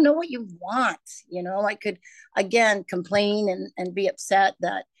also know what you want. I could, again, complain and be upset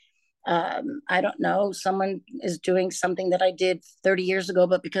that, I don't know, someone is doing something that I did 30 years ago,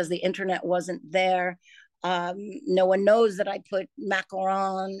 but because the internet wasn't there, no one knows that I put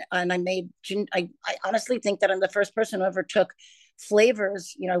macaron and I honestly think that I'm the first person who ever took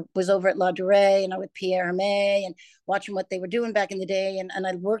flavors, was over at La Durée and I with Pierre Hermé and watching what they were doing back in the day. And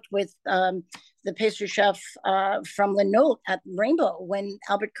I worked with the pastry chef from Lenote at Rainbow. When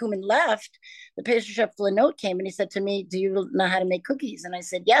Albert Kuman left, the pastry chef Lenote came and he said to me, "Do you know how to make cookies?" And I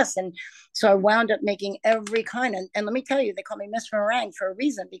said, "Yes." And so I wound up making every kind. And let me tell you, they call me Miss Meringue for a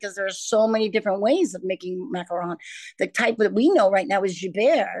reason, because there are so many different ways of making macaron. The type that we know right now is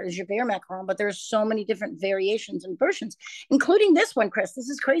Gibert macaron, but there are so many different variations and versions, including this one, Chris. This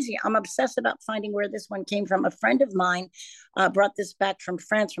is crazy. I'm obsessed about finding where this one came from. A friend of mine brought this back from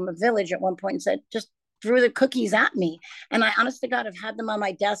France, from a village at one point, and said, just threw the cookies at me. And I, honest to God, have had them on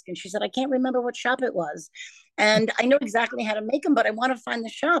my desk. And she said, I can't remember what shop it was. And I know exactly how to make them, but I want to find the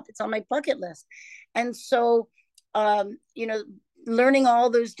shop. It's on my bucket list. And so, you know, learning all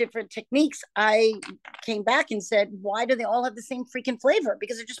those different techniques, I came back and said, why do they all have the same freaking flavor?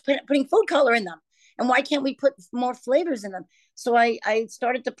 Because they're just putting food color in them. And why can't we put more flavors in them? So I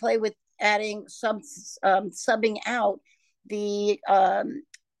started to play with adding subbing out the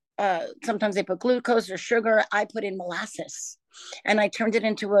sometimes they put glucose or sugar. I put in molasses, and I turned it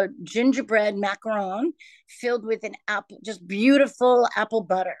into a gingerbread macaron filled with an apple, just beautiful apple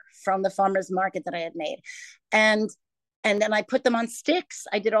butter from the farmer's market that I had made. And then I put them on sticks.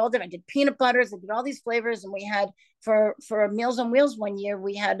 I did all that. I did peanut butters. I did all these flavors. And we had, for Meals on Wheels one year,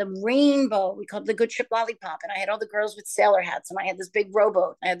 we had a rainbow. We called it the Good Ship Lollipop. And I had all the girls with sailor hats. And I had this big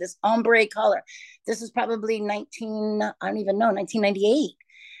rowboat. I had this ombre color. This is probably 1998.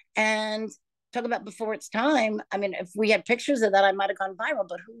 And talk about before its time. I mean, if we had pictures of that, I might have gone viral.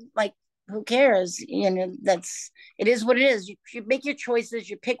 But who cares? You know, it is what it is. You make your choices.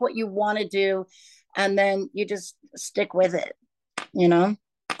 You pick what you want to do, and then you just stick with it, you know?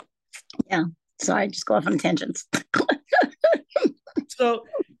 Yeah. So I just go off on tangents. So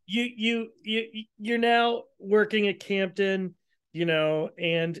you're now working at Campton, you know,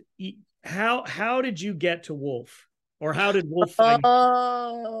 and how did you get to Wolf, or how did Wolf find you?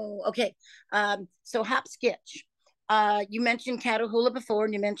 Oh, okay. So Hop Skitch. You mentioned Catahoula before,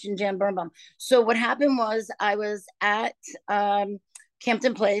 and you mentioned Jan Birnbaum. So what happened was I was at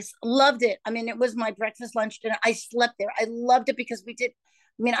Campton Place, loved it. I mean, it was my breakfast, lunch, dinner. I slept there. I loved it because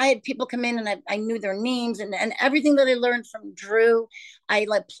I had people come in, and I knew their names, and everything that I learned from Drew, I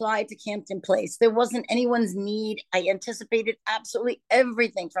applied to Campton Place. There wasn't anyone's need. I anticipated absolutely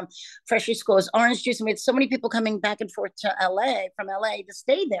everything, from freshly squeezed orange juice. And we had so many people coming back and forth to from LA to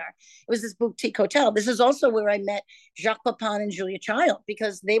stay there. It was this boutique hotel. This is also where I met Jacques Pepin and Julia Child,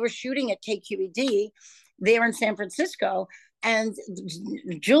 because they were shooting at KQED there in San Francisco. And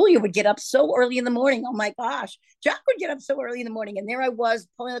Julia would get up so early in the morning. Oh my gosh. Jack would get up so early in the morning. And there I was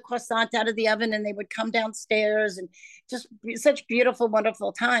pulling the croissant out of the oven, and they would come downstairs, and just such beautiful,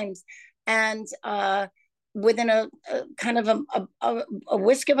 wonderful times. And within a kind of a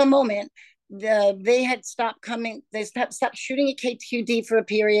whisk of a moment, they had stopped coming. They stopped shooting at KQED for a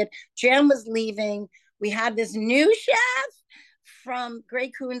period. Jan was leaving. We had this new chef from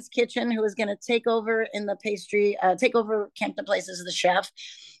Greg Kuhn's kitchen, who was going to take over in the pastry, take over Campton Place as the chef.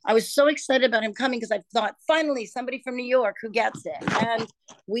 I was so excited about him coming, because I thought, finally, somebody from New York who gets it. And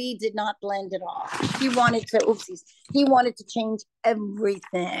we did not blend at all. He wanted to change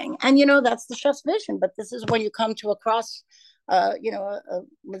everything. And, you know, that's the chef's vision. But this is when you come to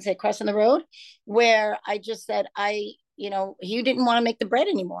let's say crossing the road, where I just said, he didn't want to make the bread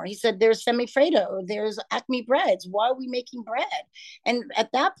anymore. He said, there's Semifredo, there's Acme breads. Why are we making bread? And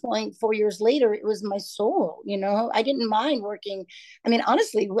at that point, 4 years later, it was my soul. You know, I didn't mind working. I mean,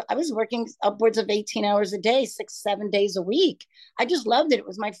 honestly, I was working upwards of 18 hours a day, 6-7 days a week. I just loved it. It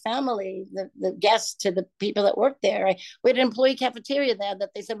was my family, the guests, to the people that worked there. We had an employee cafeteria there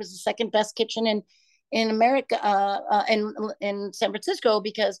that they said was the second best kitchen in America, in San Francisco,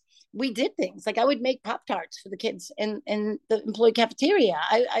 because we did things like I would make Pop-Tarts for the kids in the employee cafeteria.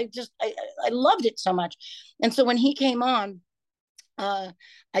 I loved it so much. And so when he came on, I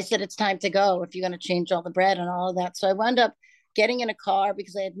said, it's time to go if you're going to change all the bread and all of that. So I wound up getting in a car,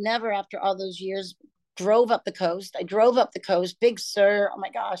 because I had never, after all those years, drove up the coast. I drove up the coast, Big Sur. Oh my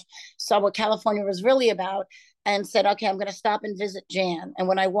gosh, saw what California was really about, and said, okay, I'm going to stop and visit Jan. And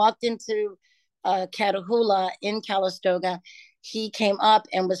when I walked into Catahoula in Calistoga, he came up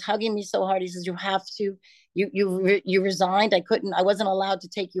and was hugging me so hard. He says, you have to, you resigned. I wasn't allowed to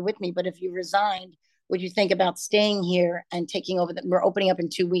take you with me, but if you resigned, would you think about staying here and taking over? We're opening up in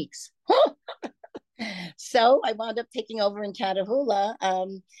 2 weeks. So I wound up taking over in Catahoula,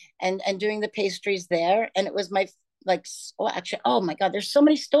 and doing the pastries there. And it was my, oh my God, there's so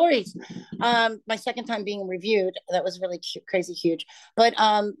many stories. My second time being reviewed, that was really crazy huge. But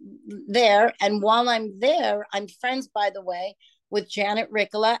there, and while I'm there, I'm friends, by the way, with Janet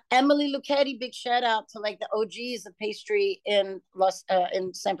Ricola, Emily Lucchetti. Big shout out to like the OGs of pastry in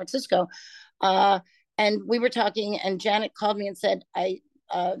San Francisco. And we were talking, and Janet called me and said, I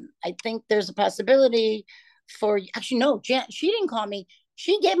think there's a possibility for, actually, no, she didn't call me.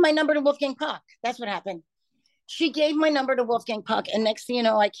 She gave my number to Wolfgang Puck. That's what happened. She gave my number to Wolfgang Puck. And next thing you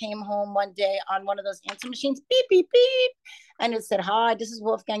know, I came home one day on one of those answer machines, beep, beep, beep. And it said, hi, this is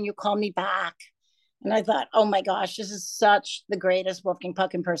Wolfgang. You call me back. And I thought, oh my gosh, this is such the greatest Wolfgang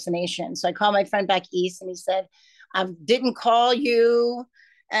Puck impersonation. So I called my friend back east and he said, I didn't call you.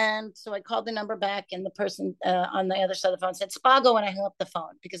 And so I called the number back, and the person on the other side of the phone said, Spago, and I hung up the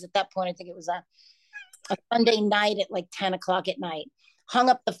phone because at that point, I think it was a Sunday night at like 10 o'clock at night. Hung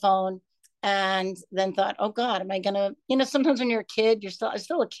up the phone and then thought, oh God, am I going to, sometimes when you're a kid, I'm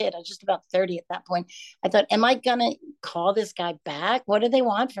still a kid. I was just about 30 at that point. I thought, am I going to call this guy back? What do they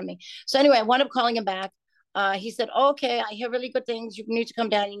want from me? So anyway, I wound up calling him back. He said, oh, okay, I hear really good things. You need to come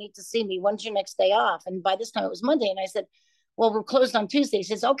down. You need to see me. When's your next day off? And by this time it was Monday. And I said, well, we're closed on Tuesday. He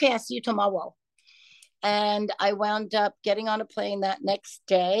says, okay, I'll see you tomorrow. And I wound up getting on a plane that next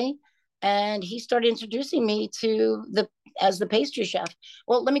day. And he started introducing me as the pastry chef.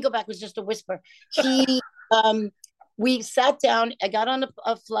 Well, let me go back. It was just a whisper. We sat down. I got on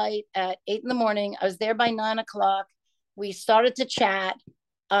a flight at 8 a.m. I was there by 9 o'clock. We started to chat.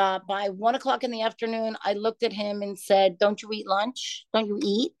 By 1 o'clock in the afternoon, I looked at him and said, don't you eat lunch? Don't you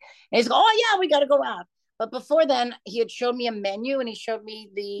eat? And he's like, oh yeah, we got to go out. But before then, he had showed me a menu, and he showed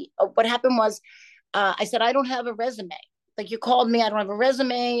me what happened was, I said, I don't have a resume. Like, you called me, I don't have a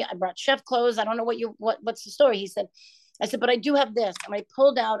resume. I brought chef clothes. I don't know what's the story. He said, I said, but I do have this. And I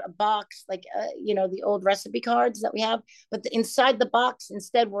pulled out a box, like, the old recipe cards that we have. But inside the box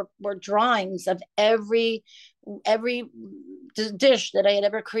instead were drawings of every dish that I had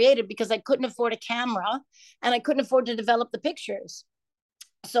ever created, because I couldn't afford a camera and I couldn't afford to develop the pictures.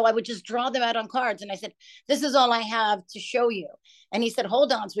 So I would just draw them out on cards. And I said, this is all I have to show you. And he said,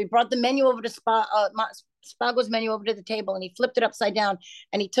 hold on. So we brought the menu over to Spago's menu over to the table, and he flipped it upside down,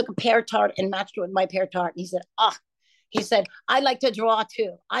 and he took a pear tart and matched it with my pear tart. And he said, I like to draw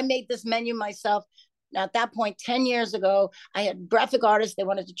too. I made this menu myself. Now, at that point, 10 years ago, I had graphic artists. They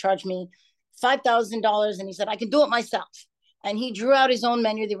wanted to charge me $5,000. And he said, I can do it myself. And he drew out his own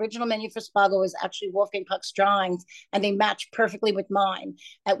menu. The original menu for Spago was actually Wolfgang Puck's drawings, and they matched perfectly with mine.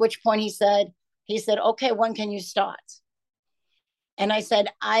 At which point he said, okay, when can you start? And I said,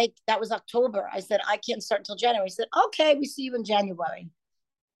 that was October. I said, I can't start until January. He said, okay, we see you in January.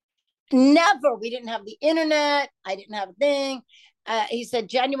 We didn't have the internet. I didn't have a thing. He said,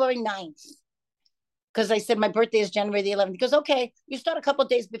 January 9th. Because I said, my birthday is January the 11th. He goes, okay, you start a couple of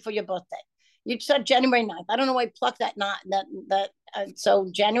days before your birthday. You start January 9th. I don't know why I plucked that. So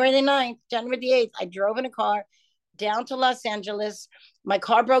January the 9th, January the 8th, I drove in a car down to Los Angeles. My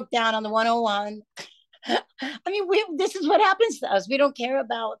car broke down on the 101. I mean, this is what happens to us. We don't care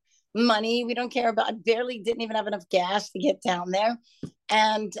about money. We don't care about, I barely didn't even have enough gas to get down there.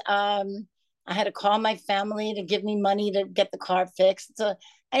 And I had to call my family to give me money to get the car fixed. So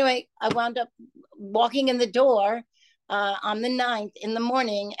anyway, I wound up walking in the door on the 9th in the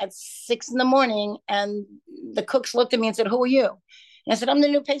morning at 6 a.m. And the cooks looked at me and said, who are you? And I said, I'm the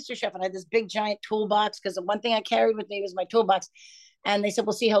new pastry chef. And I had this big giant toolbox, because the one thing I carried with me was my toolbox. And they said,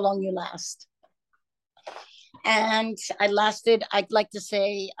 we'll see how long you last. And I lasted, I'd like to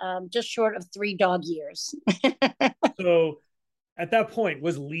say, just short of 3 dog years. So at that point,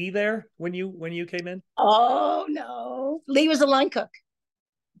 was Lee there when you came in? Oh, no. Lee was a line cook.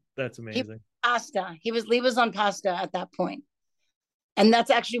 That's amazing. Lee was on pasta at that point. And that's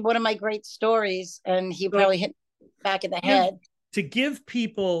actually one of my great stories. And he probably hit back in the head. To give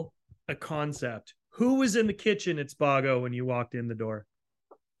people a concept, who was in the kitchen at Spago when you walked in the door?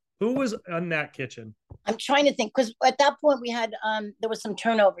 Who was in that kitchen? I'm trying to think, because at that point we had, there was some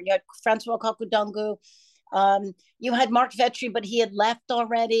turnover. You had Francois Kokudungu. You had Mark Vetri, but he had left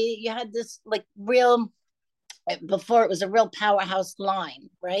already. You had this before it was a real powerhouse line,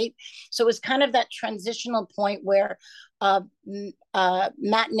 right? So it was kind of that transitional point where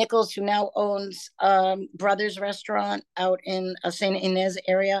Matt Nichols, who now owns Brothers Restaurant out in St. Inez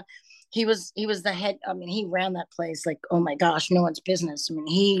area, he was the head. I mean, he ran that place like, oh my gosh, no one's business. I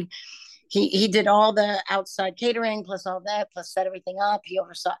mean, he did all the outside catering, plus all that, plus set everything up. He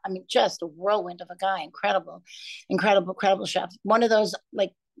oversaw, I mean, just a whirlwind of a guy. Incredible chef. One of those,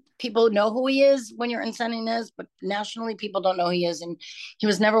 like, people know who he is when you're in San Ynez, but nationally people don't know who he is. And he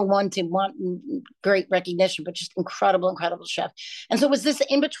was never one to want great recognition, but just incredible chef. And so it was this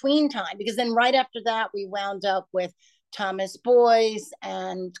in-between time, because then right after that, we wound up with Thomas Boyce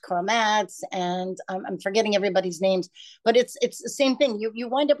and Carl Matz, and I'm forgetting everybody's names, but it's the same thing. You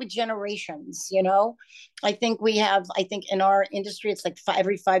wind up with generations, you know. I think in our industry, it's like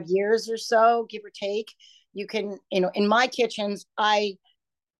every 5 years or so, give or take. You can, you know, in my kitchens, I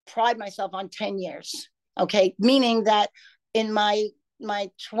pride myself on 10 years. Okay. Meaning that in my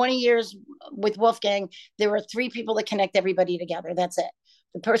 20 years with Wolfgang, there were three people that connect everybody together. That's it.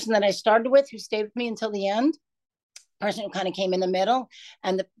 The person that I started with, who stayed with me until the end, person who kind of came in the middle,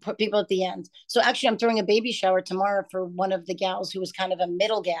 and the people at the end. So actually, I'm throwing a baby shower tomorrow for one of the gals who was kind of a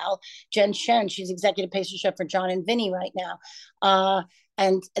middle gal, Jen Shen. She's executive pastry chef for John and Vinny right now.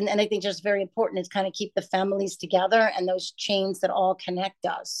 And I think just very important is kind of keep the families together and those chains that all connect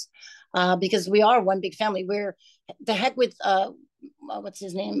us, because we are one big family. We're the heck with what's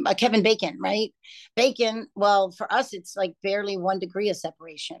his name, Kevin Bacon, right? Bacon. Well, for us, it's like barely 1 degree of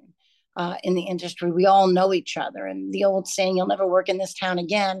separation. In the industry, we all know each other, and the old saying, "You'll never work in this town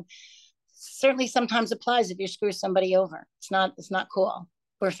again," certainly sometimes applies if you screw somebody over. It's not cool.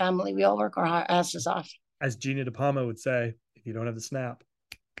 We're family. We all work our asses off. As Gina De Palma would say, if you don't have the snap.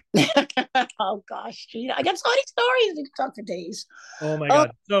 Oh gosh, Gina, I got so many stories. We could talk for days. Oh my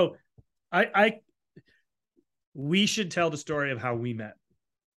God. So we should tell the story of how we met.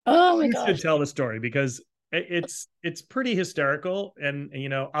 Oh my gosh. We should tell the story because it's pretty hysterical. And you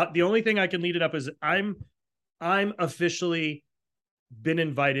know, the only thing I can lead it up is I'm officially been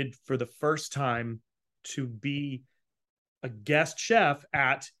invited for the first time to be a guest chef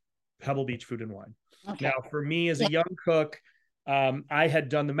at Pebble Beach Food and Wine. Okay. Now, for me as a young cook, I had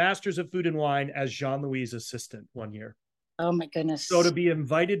done the Masters of Food and Wine as Jean-Louis' assistant one year. Oh my goodness. So to be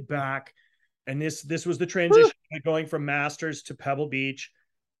invited back, and this was the transition going from Masters to Pebble Beach.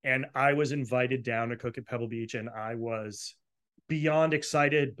 And I was invited down to cook at Pebble Beach, and I was beyond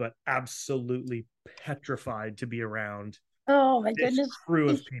excited, but absolutely petrified to be around. Oh my goodness. Crew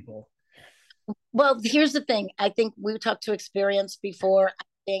of people. Well, here's the thing. I think we talked to experience before. I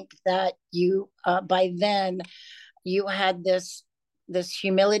think that you, by then, you had this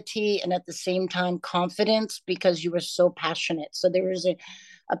humility and at the same time confidence because you were so passionate. So there was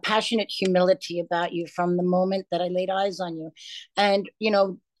a passionate humility about you from the moment that I laid eyes on you. And, you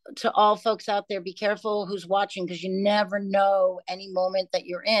know, to all folks out there, be careful who's watching, because you never know any moment that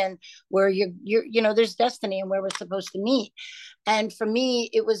you're in where you're you know, there's destiny and where we're supposed to meet. And for me,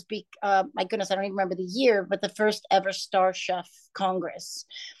 it was my goodness, I don't even remember the year, but the first ever Star Chef Congress.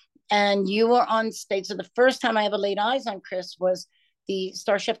 And you were on stage. So the first time I ever laid eyes on Chris was the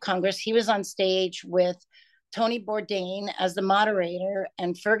Star Chef Congress. He was on stage with Tony Bourdain as the moderator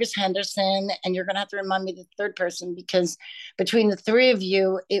and Fergus Henderson. And you're going to have to remind me the third person, because between the three of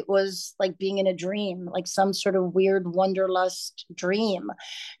you, it was like being in a dream, like some sort of weird wanderlust dream.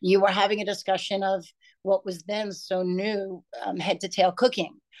 You were having a discussion of what was then so new, head to tail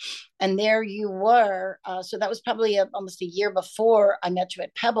cooking. And there you were. So that was probably almost a year before I met you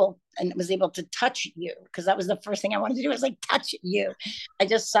at Pebble and was able to touch you, because that was the first thing I wanted to do, was like touch you. I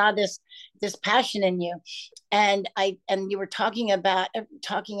just saw this passion in you, and you were talking about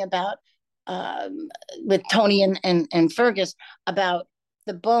with Tony and Fergus about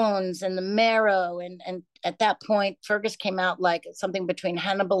the bones and the marrow, and at that point Fergus came out like something between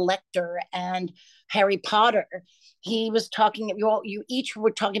Hannibal Lecter and Harry Potter. He was talking, you each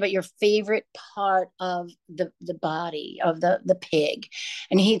were talking about your favorite part of the body of the pig,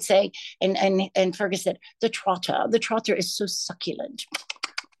 and he'd say, and Fergus said, the trotter is so succulent.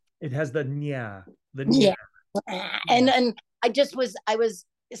 It has the nya. And I was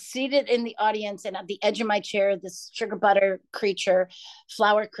seated in the audience, and at the edge of my chair, this sugar butter creature,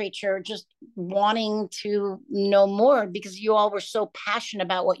 flour creature, just wanting to know more, because you all were so passionate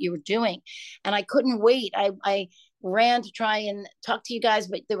about what you were doing. And I couldn't wait. I ran to try and talk to you guys,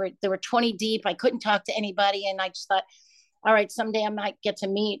 but there were 20 deep. I couldn't talk to anybody. And I just thought, all right, someday I might get to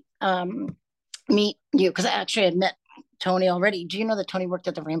meet you, because I actually had met Tony already. Do you know that Tony worked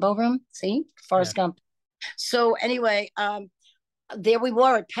at the Rainbow Room? See, Forrest Gump. So anyway, there we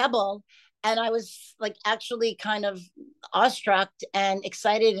were at Pebble, and I was like actually kind of awestruck and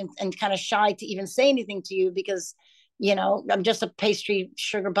excited and kind of shy to even say anything to you, because, you know, I'm just a pastry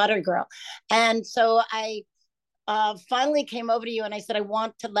sugar butter girl. And so I finally came over to you and I said, I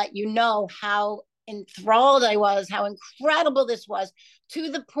want to let you know how enthralled I was, how incredible this was, to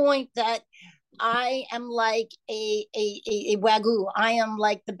the point that I am like a wagyu. I am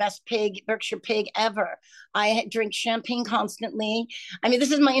like the best Berkshire pig ever. I drink champagne constantly. I mean,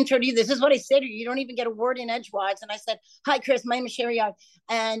 this is my intro to you. This is what I say to you. You don't even get a word in edgewise. And I said, hi, Chris, my name is Sherry Yard.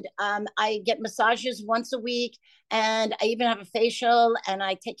 And I get massages once a week. And I even have a facial, and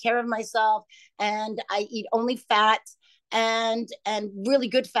I take care of myself, and I eat only fat. and really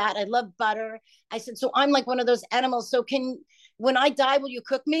good fat. I love butter. I said, so I'm like one of those animals. So when I die, will you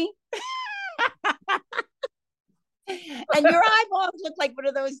cook me? And your eyeballs look like one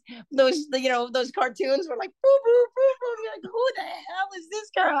of those cartoons where like boo boo boo boo. You're like, who the hell is this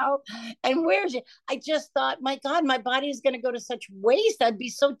girl? And where's it? I just thought, my God, my body is going to go to such waste. I'd be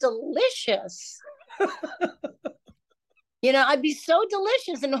so delicious. I'd be so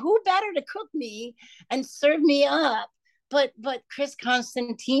delicious, and who better to cook me and serve me up but Chris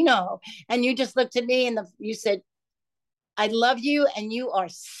Costantino. And you just looked at me and you said, I love you, and you are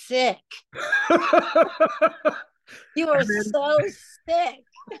sick. You are so sick.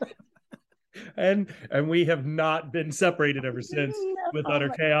 And we have not been separated ever since, with utter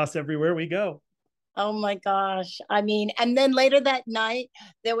chaos everywhere we go. Oh my gosh. I mean, and then later that night,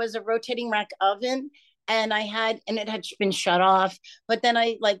 there was a rotating rack oven, and it had been shut off. But then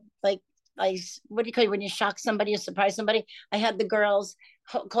I what do you call it when you shock somebody or surprise somebody? I had the girls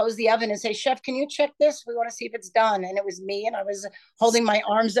close the oven and say, Chef, can you check this? We want to see if it's done. And it was me, and I was holding my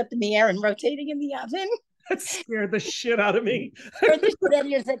arms up in the air and rotating in the oven. That scared the shit out of me. And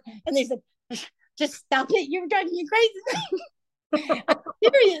they said, just stop it. You're driving me crazy.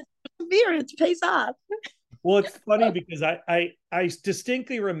 Experience pays off. Well, it's funny because I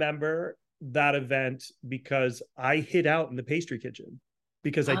distinctly remember that event because I hid out in the pastry kitchen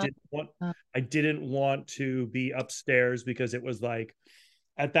because I didn't want to be upstairs, because it was like,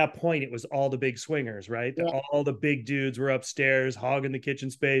 at that point it was all the big swingers, right? Yeah. All the big dudes were upstairs hogging the kitchen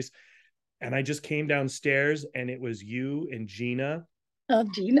space. And I just came downstairs and it was you and Gina. Oh,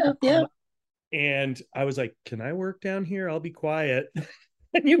 Gina, yeah. And I was like, can I work down here? I'll be quiet.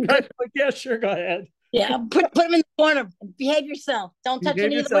 And you guys were like, yeah, sure, go ahead. Yeah, put him in the corner. Behave yourself. Don't touch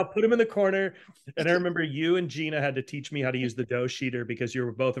any of the... Put him in the corner. And I remember you and Gina had to teach me how to use the dough sheeter because you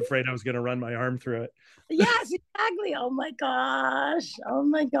were both afraid I was going to run my arm through it. Yes, exactly. Oh my gosh. Oh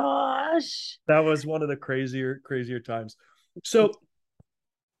my gosh. That was one of the crazier times. So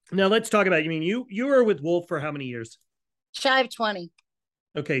now let's talk about, you were with Wolf for how many years? Shy of 20.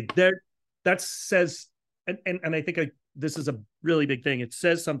 Okay, that says, and I think this is a really big thing. It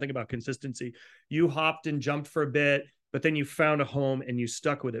says something about consistency. You hopped and jumped for a bit, but then you found a home and you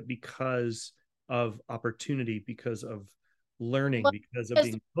stuck with it because of opportunity, because of learning, because of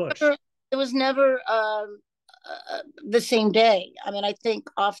being pushed. It was never the same day. I mean, I think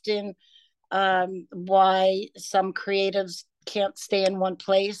often why some creatives can't stay in one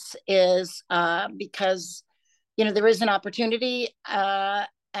place is because, there is an opportunity.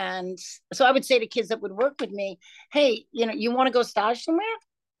 And so I would say to kids that would work with me, hey, you want to go stage somewhere?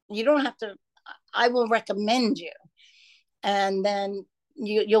 You don't have to, I will recommend you. And then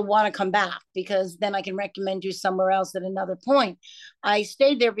you'll want to come back, because then I can recommend you somewhere else at another point. I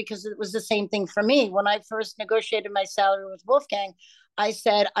stayed there because it was the same thing for me. When I first negotiated my salary with Wolfgang, I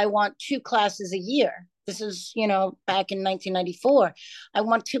said, I want 2 classes a year. This is, back in 1994. I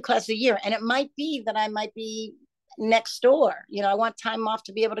want 2 classes a year. And it might be that I might be next door. I want time off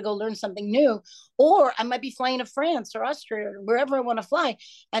to be able to go learn something new, or I might be flying to France or Austria or wherever I want to fly,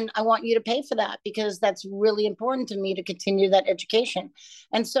 and I want you to pay for that, because that's really important to me to continue that education.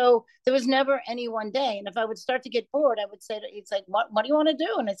 And so there was never any one day. And if I would start to get bored, I would say, it's like, what do you want to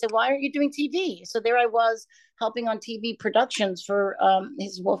do? And I'd say, why aren't you doing TV? So there I was helping on TV productions for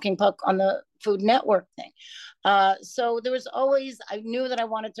his Wolfgang Puck on the Food Network thing. So there was always, I knew that I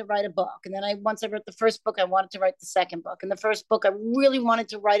wanted to write a book. And then once I wrote the first book, I wanted to write the second book. And the first book, I really wanted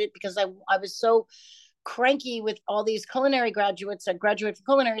to write it because I was so cranky with all these culinary graduates. I graduated from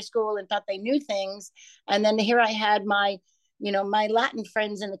culinary school and thought they knew things. And then here I had my Latin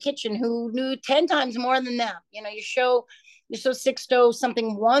friends in the kitchen who knew 10 times more than them. You show Sixto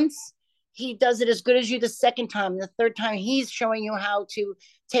something once, he does it as good as you the second time. The third time, he's showing you how to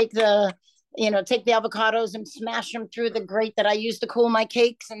take the avocados and smash them through the grate that I use to cool my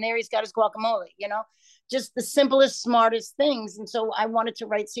cakes. And there he's got his guacamole, just the simplest, smartest things. And so I wanted to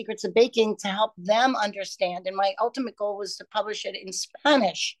write Secrets of Baking to help them understand. And my ultimate goal was to publish it in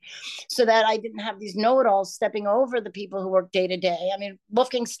Spanish so that I didn't have these know-it-alls stepping over the people who work day to day. I mean,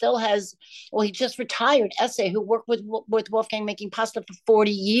 Wolfgang still has, he just retired, Esse, who worked with Wolfgang making pasta for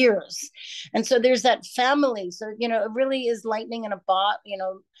 40 years. And so there's that family. So, it really is lightning in a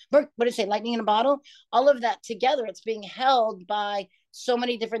bottle, what do you say, lightning in a bottle? All of that together, it's being held by so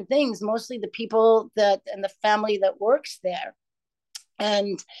many different things, mostly the people and the family that works there.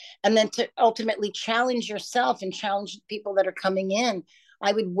 And then to ultimately challenge yourself and challenge people that are coming in.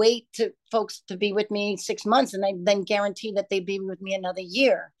 I would wait to folks to be with me 6 months, and I then guarantee that they'd be with me another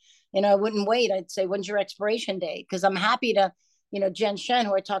year. I wouldn't wait. I'd say, when's your expiration date? Because I'm happy to Jen Shen,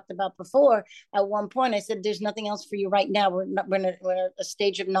 who I talked about before, at one point I said, there's nothing else for you right now. We're in a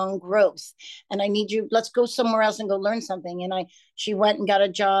stage of non-growth, and I need you. Let's go somewhere else and go learn something. And she went and got a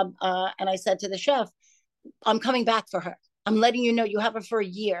job. And I said to the chef, I'm coming back for her. I'm letting you know you have her for a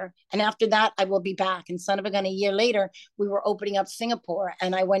year. And after that, I will be back. And son of a gun, a year later, we were opening up Singapore.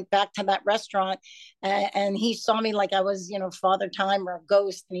 And I went back to that restaurant and he saw me like I was, father time or a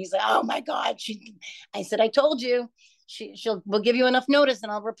ghost. And he's like, oh my God. I said, I told you, we'll give you enough notice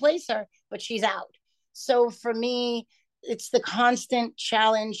and I'll replace her, but she's out. So for me, it's the constant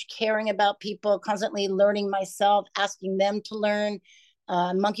challenge, caring about people, constantly learning myself, asking them to learn.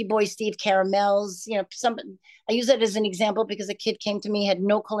 Monkey Boy Steve Caramels, I use it as an example because a kid came to me, had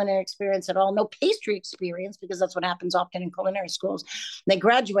no culinary experience at all, no pastry experience, because that's what happens often in culinary schools. They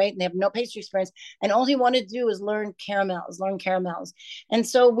graduate and they have no pastry experience, and all he wanted to do is learn caramels. And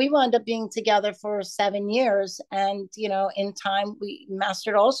so we wound up being together for 7 years, and in time we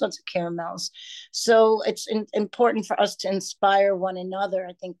mastered all sorts of caramels. So it's important for us to inspire one another.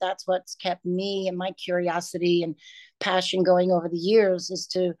 I think that's what's kept me and my curiosity and passion going over the years, is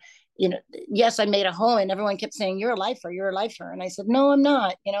to, yes, I made a home, and everyone kept saying, you're a lifer. And I said, no, I'm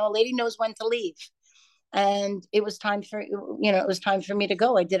not. A lady knows when to leave. And it was time for me to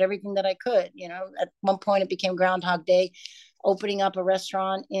go. I did everything that I could. At one point it became Groundhog Day, opening up a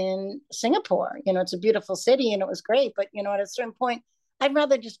restaurant in Singapore. It's a beautiful city and it was great. But, at a certain point, I'd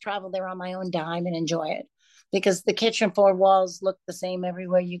rather just travel there on my own dime and enjoy it, because the kitchen four walls look the same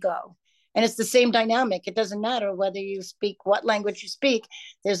everywhere you go. And it's the same dynamic. It doesn't matter whether you speak what language you speak.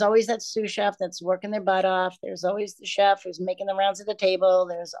 There's always that sous chef that's working their butt off. There's always the chef who's making the rounds at the table.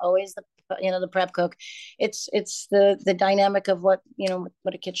 There's always the prep cook. It's the dynamic of what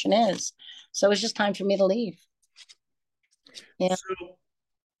a kitchen is. So it's just time for me to leave. Yeah. So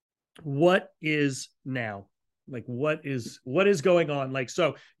what is now? Like, what is going on? Like,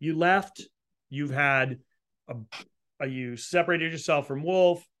 so you left, you've had you separated yourself from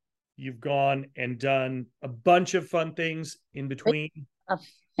Wolf. You've gone and done a bunch of fun things in between.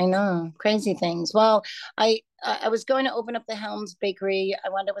 I know, crazy things. Well, I was going to open up the Helms Bakery. I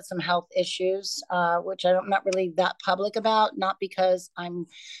wound up with some health issues, which I'm not really that public about, not because I'm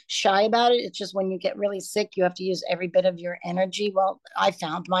shy about it. It's just when you get really sick, you have to use every bit of your energy. Well, I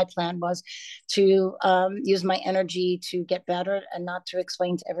found my plan was to use my energy to get better and not to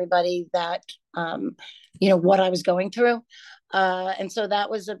explain to everybody that, what I was going through. And so that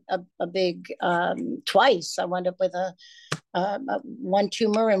was a big twice. I wound up with one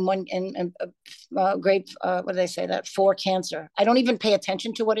tumor and one grade, what did I say, that 4 cancer. I don't even pay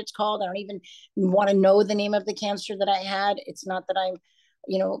attention to what it's called. I don't even want to know the name of the cancer that I had. It's not that I'm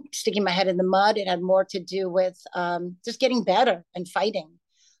sticking my head in the mud. It had more to do with just getting better and fighting.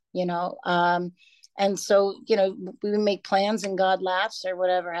 And so we make plans and God laughs, or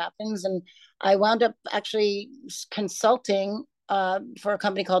whatever happens. And I wound up actually consulting for a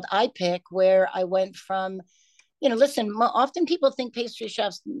company called iPick, where I went from, listen, often people think pastry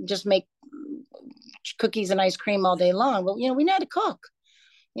chefs just make cookies and ice cream all day long. Well, we know how to cook.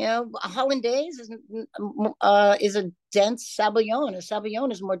 A hollandaise is a dense sabayon. A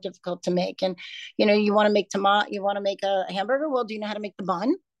sabayon is more difficult to make. And, you want to make you want to make a hamburger. Well, do you know how to make the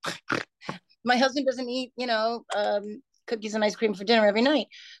bun? My husband doesn't eat, cookies and ice cream for dinner every night.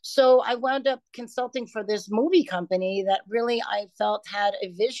 So I wound up consulting for this movie company that really I felt had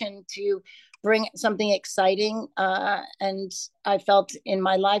a vision to bring something exciting. And I felt in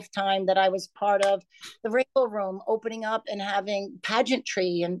my lifetime that I was part of the Rainbow Room, opening up and having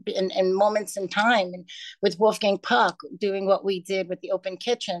pageantry and moments in time, and with Wolfgang Puck doing what we did with the open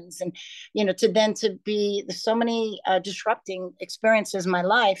kitchens, and to be so many disrupting experiences in my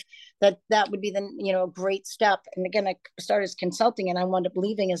life, that would be the great step. And again, I started as consulting, and I wound up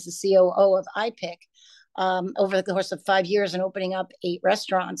leaving as the COO of iPick. Over the course of 5 years and opening up 8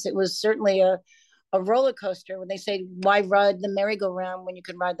 restaurants. It was certainly a roller coaster. When they say, why ride the merry-go-round when you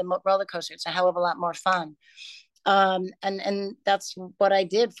can ride the roller coaster? It's a hell of a lot more fun. And that's what I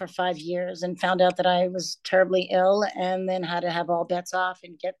did for 5 years, and found out that I was terribly ill, and then had to have all bets off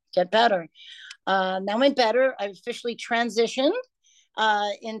and get better. Now I'm better. I officially transitioned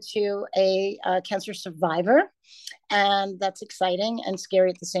into a cancer survivor. And that's exciting and scary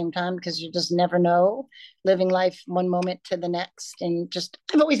at the same time, because you just never know, living life one moment to the next. And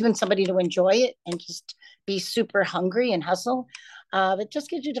I've always been somebody to enjoy it and just be super hungry and hustle. It just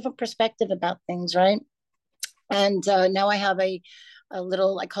gives you a different perspective about things, right? And now I have a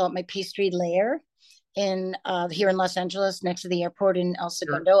little, I call it my pastry lair in here in Los Angeles, next to the airport in El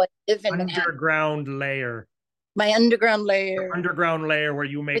Segundo. I live in underground layer. My underground layer. Your underground layer where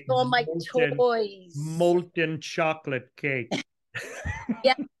you make with all my toys. Molten chocolate cake.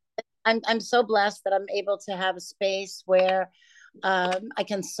 Yeah, I'm so blessed that I'm able to have a space where I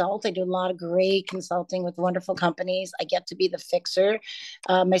consult. I do a lot of great consulting with wonderful companies. I get to be the fixer.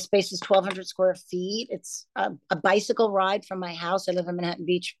 My space is 1,200 square feet. It's a bicycle ride from my house. I live in Manhattan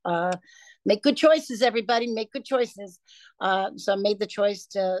Beach. Make good choices, everybody. Make good choices. So I made the choice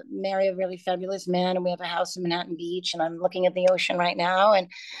to marry a really fabulous man, and we have a house in Manhattan Beach, and I'm looking at the ocean right now. And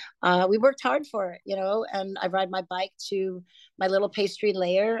we worked hard for it, and I ride my bike to my little pastry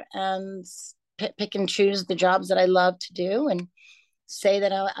layer and pick and choose the jobs that I love to do, and say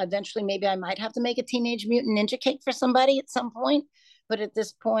that eventually maybe I might have to make a Teenage Mutant Ninja cake for somebody at some point. But at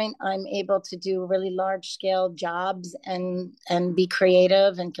this point, I'm able to do really large scale jobs and be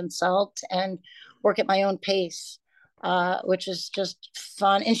creative and consult and work at my own pace, which is just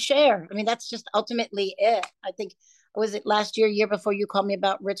fun and share. I mean, that's just ultimately it. I think was it last year before you called me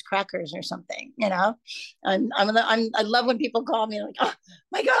about Ritz crackers or something, and I love when people call me like, oh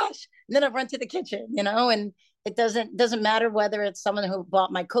my gosh, and then I run to the kitchen, and it doesn't matter whether it's someone who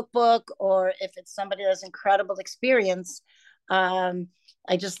bought my cookbook or if it's somebody that's incredible experience. I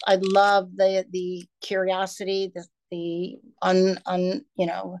love the curiosity, the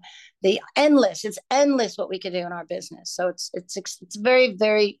the endless. It's endless what we could do in our business. So it's very,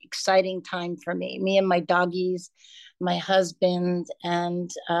 very exciting time for me and my doggies, my husband, and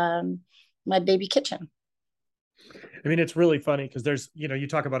my baby kitchen. I mean, it's really funny because there's, you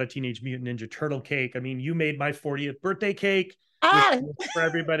talk about a Teenage Mutant Ninja Turtle cake. I mean, you made my 40th birthday cake. For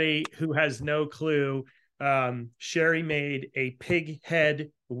everybody who has no clue, Sherry made a pig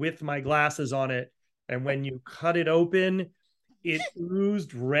head with my glasses on it. And when you cut it open, it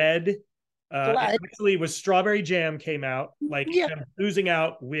oozed red. It actually was strawberry jam came out, like oozing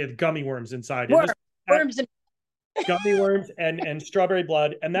out with gummy worms inside. Worms and gummy worms and strawberry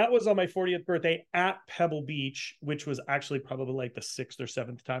blood. And that was on my 40th birthday at Pebble Beach, which was actually probably like the 6th or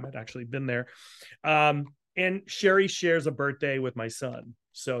 7th time I'd actually been there. And Sherry shares a birthday with my son.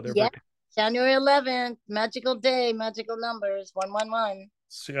 So they're January 11th, magical day, magical numbers, 111.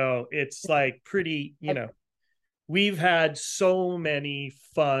 So it's like pretty, we've had so many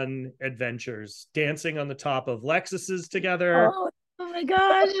fun adventures, dancing on the top of Lexuses together. Oh my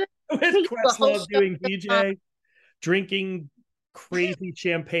gosh. With Questlove doing DJ, drinking crazy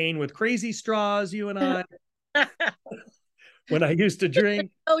champagne with crazy straws, you and I. When I used to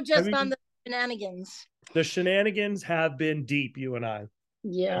drink. Oh, just on the shenanigans. The shenanigans have been deep, you and I.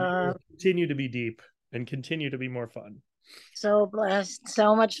 Yeah. Continue to be deep and continue to be more fun. So blessed.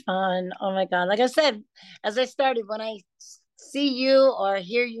 So much fun. Oh my God. Like I said, as I started, when I see you or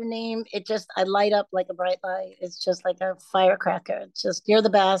hear your name, I light up like a bright light. It's just like a firecracker. It's just, you're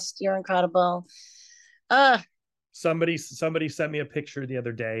the best. You're incredible. Somebody sent me a picture the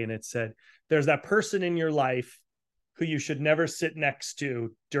other day and it said, there's that person in your life who you should never sit next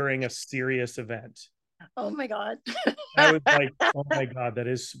to during a serious event. Oh my God. I was like, oh my God,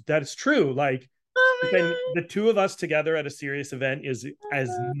 that's true. Like, the two of us together at a serious event is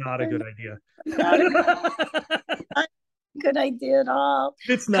not a good idea. Not a good idea at all.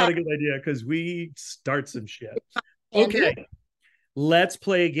 It's not a good idea because we start some shit. Okay, let's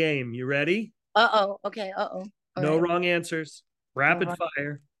play a game. You ready? Okay. No wrong answers. Rapid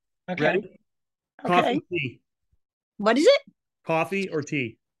fire. Okay. Ready? Coffee, tea. What is it? Coffee or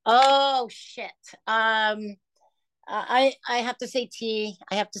tea? Oh shit. I have to say tea.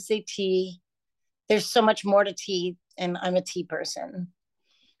 I have to say tea. There's so much more to tea, and I'm a tea person.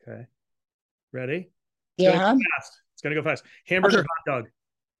 Okay. Ready? Yeah. It's gonna go fast. Hamburger, hot dog.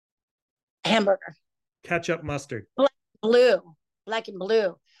 Hamburger. Ketchup, mustard. Black and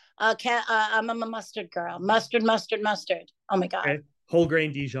blue. I'm a mustard girl. Mustard. Oh my God. Okay. Whole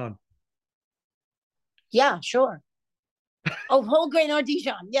grain Dijon. Yeah, sure. Oh, whole grain or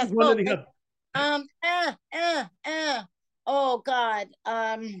Dijon. Yes. One or the other. Oh God.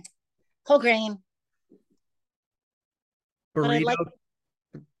 Whole grain. Burrito.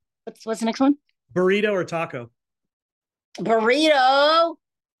 What's the next one? Burrito or taco? Burrito.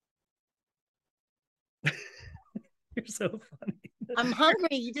 You're so funny. I'm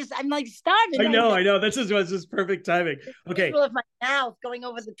hungry. I'm like starving. I know. This is perfect timing. Okay. With my mouth going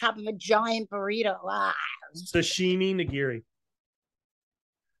over the top of a giant burrito. Sashimi, nigiri.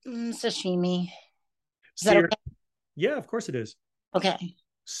 Sashimi. Is that okay? Yeah, of course it is. Okay.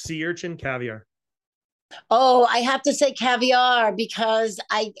 Sea urchin, caviar. Oh, I have to say caviar because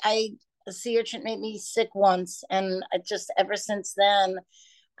a sea urchin made me sick once, and ever since then,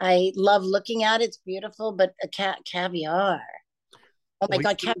 I love looking at it. It's beautiful, but caviar. Oh my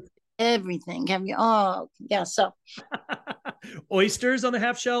God, caviar, everything. Caviar. Oh, yeah. So oysters on the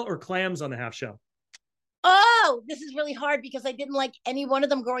half shell or clams on the half shell? Oh, this is really hard because I didn't like any one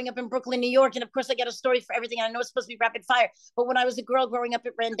of them growing up in Brooklyn, New York. And of course, I got a story for everything. I know it's supposed to be rapid fire, but when I was a girl growing up,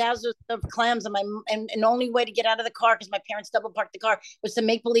 it Randazzo served clams, and the only way to get out of the car because my parents double parked the car was to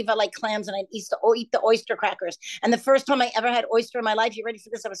make believe I like clams, and I'd eat the oyster crackers. And the first time I ever had oyster in my life, you ready for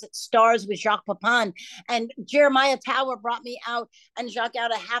this? I was at Stars with Jacques Pepin, and Jeremiah Tower brought me out and Jacques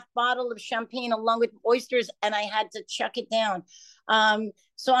out a half bottle of champagne along with oysters, and I had to chuck it down.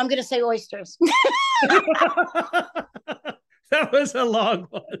 So I'm going to say oysters. That was a long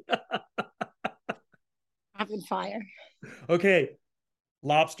one. Rapid fire. Okay.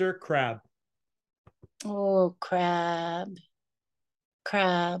 Lobster, crab. Oh, crab.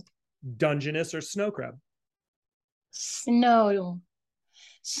 Crab. Dungeness or snow crab? Snow.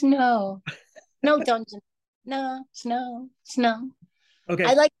 Snow. No dungeon. No, snow. Snow. Okay.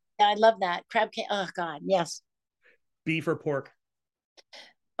 I love that. Crab cake. Oh, God. Yes. Beef or pork?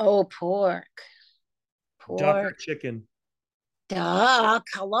 Oh, pork. Duck or Pork. chicken? Duck.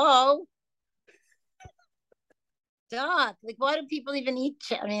 Hello. Duck. Like, why do people even eat?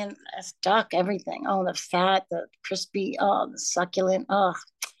 I mean, it's duck. Everything. Oh, the fat, the crispy. Oh, the succulent. Oh,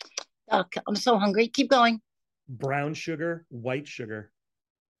 duck. I'm so hungry. Keep going. Brown sugar, white sugar?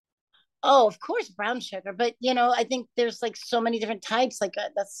 Oh, of course, brown sugar. But I think there's like so many different types. Like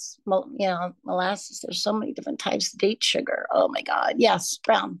that's molasses. There's so many different types. Date sugar. Oh my God. Yes,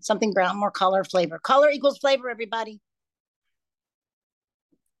 brown. Something brown. More color, flavor. Color equals flavor. Everybody.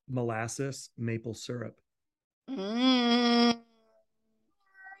 Molasses, maple syrup? Mm.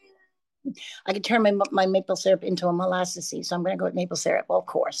 I could turn my maple syrup into a molassesy, so I'm going to go with maple syrup. Well, of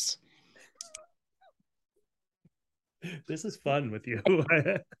course. This is fun with you.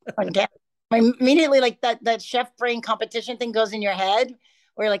 Immediately, like that chef brain competition thing goes in your head,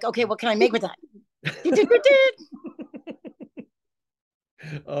 where you're like, okay, what can I make with that?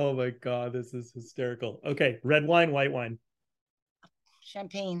 Oh my God, this is hysterical. Okay, red wine, white wine?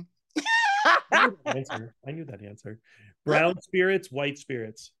 Champagne. I knew that answer. Brown spirits, white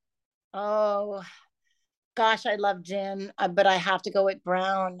spirits? Oh, gosh, I love gin, but I have to go with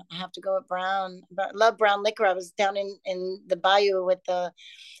brown. I have to go with brown. But I love brown liquor. I was down in the bayou with the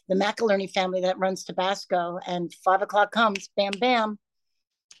McIlerney family that runs Tabasco, and 5 o'clock comes, bam, bam,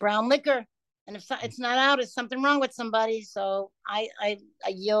 brown liquor. And if it's not out, it's something wrong with somebody. So I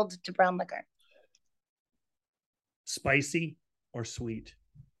yield to brown liquor. Spicy or sweet?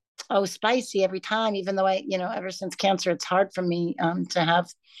 Oh, spicy every time. Even though ever since cancer, it's hard for me to have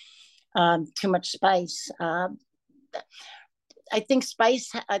too much spice. I think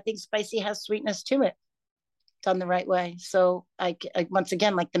spicy has sweetness to it, done the right way. So I once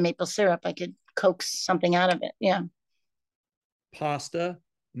again, like the maple syrup, I could coax something out of it. Yeah. Pasta,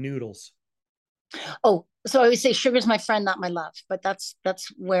 noodles? Oh, so I always say sugar's my friend, not my love. But that's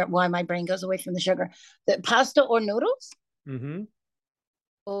why my brain goes away from the sugar. The pasta or noodles? Mm-hmm.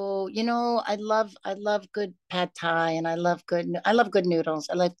 Oh, I love good pad thai, and I love good noodles.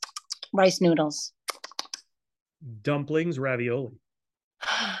 I like rice noodles. Dumplings, ravioli?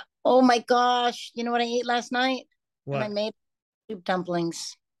 Oh my gosh! You know what I ate last night? What? And I made soup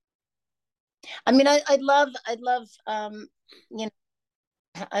dumplings. I mean, I love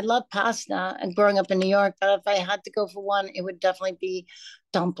I love pasta and growing up in New York, but if I had to go for one, it would definitely be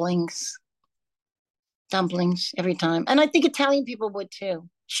dumplings. Dumplings every time. And I think Italian people would too.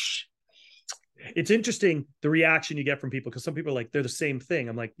 It's interesting the reaction you get from people, because some people are like, they're the same thing.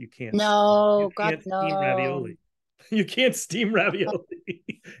 I'm like, you can't. No, you can't God, no. steam ravioli. You can't steam ravioli.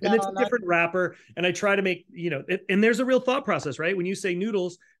 And it's a different wrapper. And I try to make, and there's a real thought process, right? When you say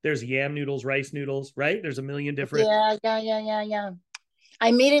noodles, there's yam noodles, rice noodles, right? There's a million different. Yeah.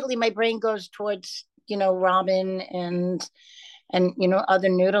 My brain goes towards, ramen and other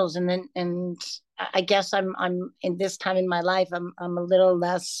noodles. And I guess I'm in this time in my life, I'm a little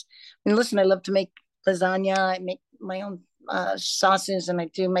less. I mean, listen, I love to make lasagna. I make my own sauces, and I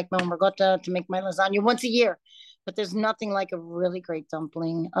do make my own ricotta to make my lasagna once a year. But there's nothing like a really great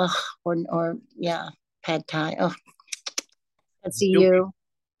dumpling, or pad thai. Oh, that's you.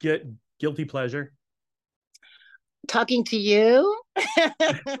 Guilty pleasure. Talking to you.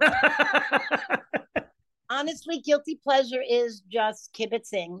 Honestly, guilty pleasure is just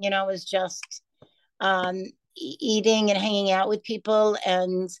kibitzing. Is just eating and hanging out with people,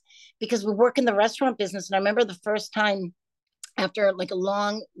 and because we work in the restaurant business. And I remember the first time after like a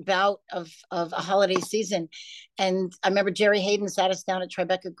long bout of a holiday season, and I remember Jerry Hayden sat us down at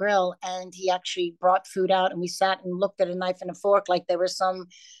Tribeca Grill, and he actually brought food out, and we sat and looked at a knife and a fork like there was some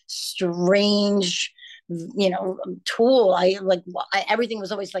strange tool. Everything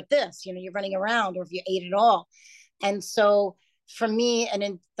was always like this, you're running around, or if you ate it all. And so for me, and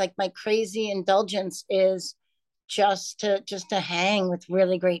in like my crazy indulgence is just to hang with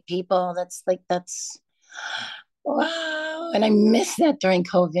really great people. That's wow. And I miss that during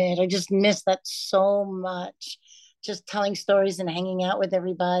COVID. I just miss that so much. Just telling stories and hanging out with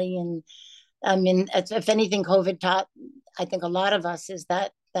everybody. And I mean, if anything, COVID taught, I think a lot of us is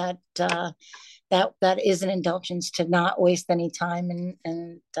that is an indulgence to not waste any time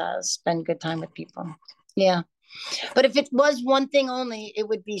and spend good time with people. Yeah. But if it was one thing only, it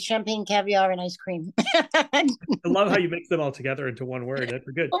would be champagne, caviar, and ice cream. I love how you mix them all together into one word. That's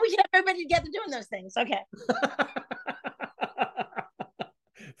good. Well, we can have everybody together doing those things. Okay.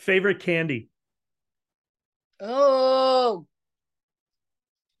 Favorite candy? Oh,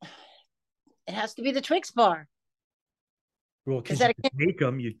 it has to be the Twix bar. Well, because you make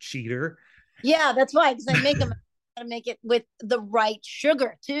them, you cheater. Yeah, that's why. Because I make them, I make it with the right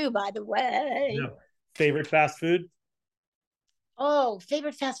sugar too. By the way. Yeah. Favorite fast food? Oh,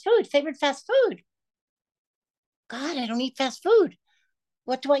 favorite fast food. Favorite fast food. God, I don't eat fast food.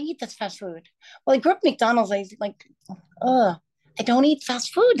 What do I eat that's fast food? Well, I grew up at McDonald's. I like, I don't eat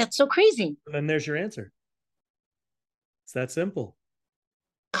fast food. That's so crazy. Then there's your answer. It's that simple.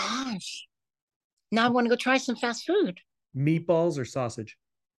 Gosh. Now I want to go try some fast food. Meatballs or sausage?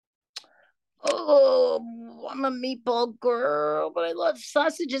 Oh, I'm a meatball girl, but I love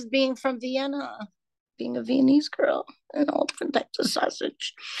sausages being from Vienna, being a Viennese girl, and all different types of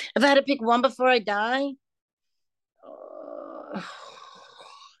sausage. If I had to pick one before I die,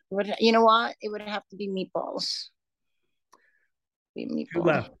 you know what? It would have to be meatballs. Two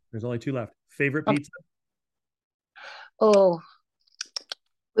left. There's only two left. Favorite pizza? Oh,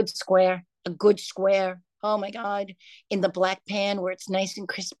 good square. A good square. Oh my God. In the black pan where it's nice and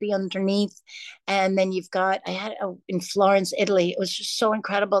crispy underneath. And then you've got, I had in Florence, Italy. It was just so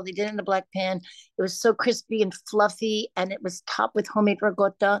incredible. They did it in the black pan. It was so crispy and fluffy. And it was topped with homemade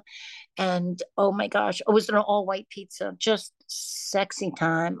ricotta. And oh my gosh, it was an all white pizza. Just sexy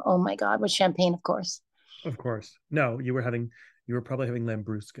time. Oh my God. With champagne, of course. Of course. No, you were probably having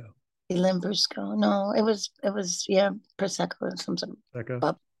Lambrusco. Lambrusco. No, it was, yeah, Prosecco or something.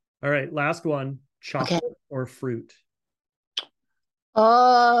 Prosecco. All right. Last one. Chocolate or fruit?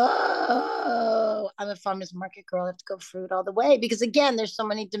 Oh, I'm a farmer's market girl. I have to go fruit all the way because again, there's so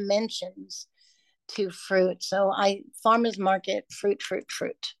many dimensions to fruit. So farmer's market, fruit.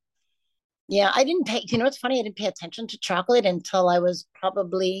 Yeah, I didn't pay, you know, it's funny. I didn't pay attention to chocolate until I was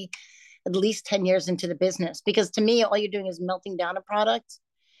probably at least 10 years into the business because to me, all you're doing is melting down a product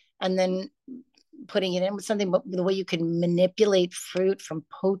and then putting it in with something, but the way you can manipulate fruit from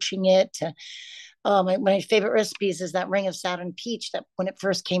poaching it to my favorite recipes is that Ring of Saturn peach that when it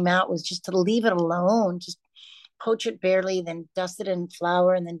first came out was just to leave it alone, just poach it barely, then dust it in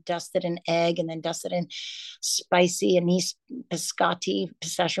flour and then dust it in egg and then dust it in spicy anise pistachio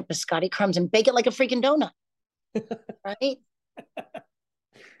biscotti crumbs and bake it like a freaking donut. Right?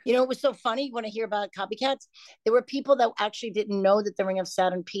 You know, it was so funny when I hear about copycats. There were people that actually didn't know that the Ring of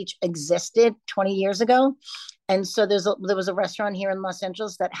Saturn peach existed 20 years ago. And so there was a restaurant here in Los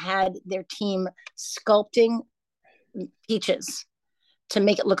Angeles that had their team sculpting peaches to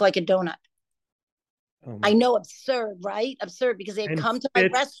make it look like a donut. Oh I know, absurd, right? Absurd, because they'd come to my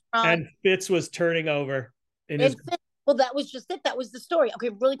restaurant. And Fitz was turning over. Well, that was just it. That was the story. Okay,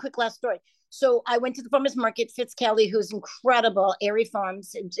 really quick last story. So I went to the farmer's market. Fitz Kelly, who's incredible, Airy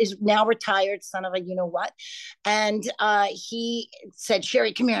Farms, is now retired, son of a you know what. And he said,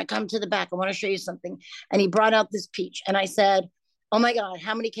 Sherry, come here. I come to the back. I want to show you something. And he brought out this peach. And I said, oh my God,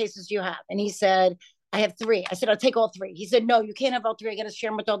 how many cases do you have? And he said, I have 3. I said, I'll take all 3. He said, no, you can't have all 3. I got to share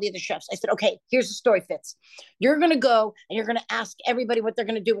them with all the other chefs. I said, okay, here's the story, Fitz. You're going to go and you're going to ask everybody what they're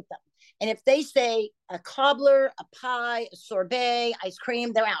going to do with them. And if they say a cobbler, a pie, a sorbet, ice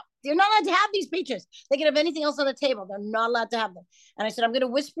cream, they're out. They're not allowed to have these peaches. They can have anything else on the table. They're not allowed to have them. And I said, I'm going to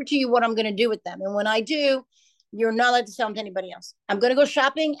whisper to you what I'm going to do with them. And when I do, you're not allowed to sell them to anybody else. I'm going to go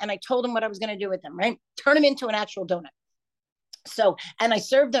shopping. And I told them what I was going to do with them, right? Turn them into an actual donut. So, and I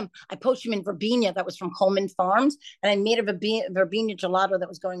served them, I poached them in verbena that was from Coleman Farms, and I made a verbena gelato that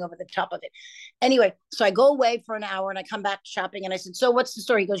was going over the top of it. Anyway, so I go away for an hour and I come back shopping and I said, so what's the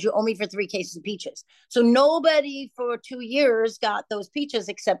story? He goes, you owe me for 3 cases of peaches. So nobody for 2 years got those peaches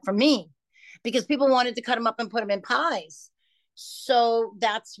except for me because people wanted to cut them up and put them in pies. So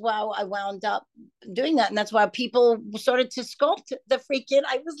that's why I wound up doing that. And that's why people started to sculpt the freaking,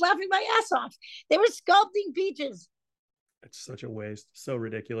 I was laughing my ass off. They were sculpting peaches. It's such a waste. So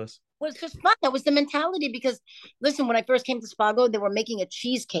ridiculous. Well, it's just fun. That was the mentality because, listen, when I first came to Spago, they were making a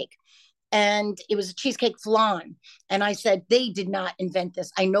cheesecake. and it was a cheesecake flan. And I said, they did not invent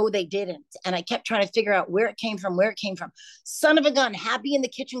this. I know they didn't. And I kept trying to figure out where it came from, where it came from. Son of a gun, Happy in the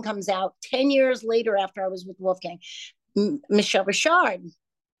Kitchen comes out 10 years later after I was with Wolfgang. Michel Richard,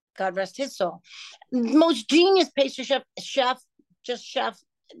 God rest his soul. Most genius pastry chef,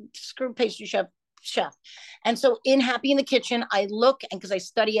 screw pastry chef. And so in Happy in the Kitchen, I look, and because I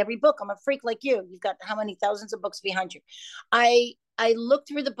study every book, I'm a freak like you. You've got how many thousands of books behind you? I look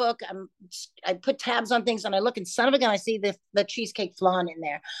through the book. I put tabs on things, and I look, and son of a gun, I see the cheesecake flan in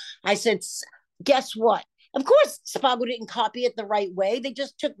there. I said, guess what? Of course, Spago didn't copy it the right way. They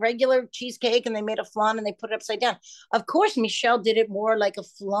just took regular cheesecake and they made a flan and they put it upside down. Of course, Michel did it more like a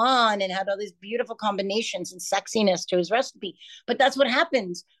flan and had all these beautiful combinations and sexiness to his recipe. But that's what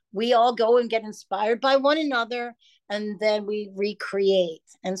happens. We all go and get inspired by one another, and then we recreate.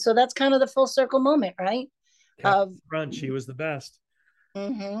 And so that's kind of the full circle moment, right? Crunch, he was the best.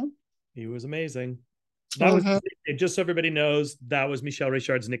 Mm-hmm. He was amazing. That was, just so everybody knows, that was Michel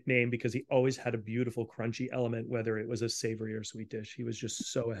Richard's nickname, because he always had a beautiful crunchy element, whether it was a savory or sweet dish. He was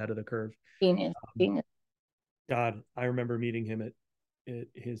just so ahead of the curve. Genius. God, I remember meeting him at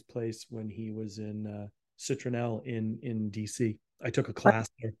his place when he was in Citronelle in DC. I took a class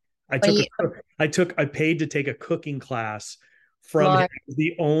there. I paid to take a cooking class from him.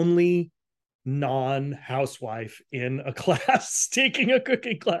 The only non-housewife in a class taking a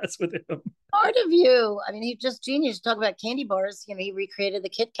cooking class with him. Part of you. I mean, he's just genius. Talk about candy bars. He recreated the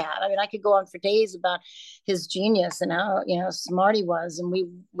Kit Kat. I mean, I could go on for days about his genius and how smart he was. And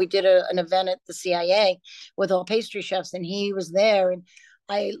we did an event at the CIA with all pastry chefs, and he was there. And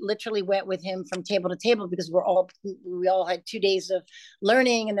I literally went with him from table to table because we all had 2 days of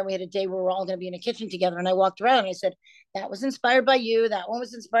learning, and then we had a day where we're all going to be in a kitchen together. And I walked around and I said, that was inspired by you. That one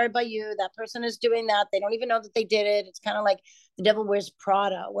was inspired by you. That person is doing that. They don't even know that they did it. It's kind of like The Devil Wears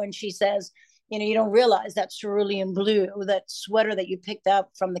Prada when she says, you don't realize that cerulean blue, that sweater that you picked up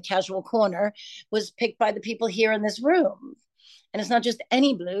from the casual corner, was picked by the people here in this room. And it's not just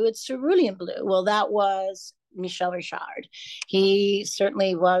any blue, it's cerulean blue. Well, that was Michel Richard. He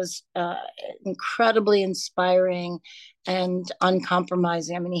certainly was incredibly inspiring and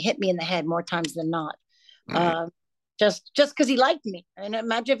uncompromising. I mean, he hit me in the head more times than not. Just because he liked me. And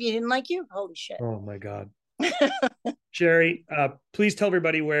imagine if he didn't like you. Holy shit. Oh my God. Sherry, please tell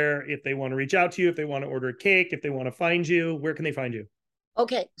everybody where, if they want to reach out to you, if they want to order a cake, if they want to find you, where can they find you?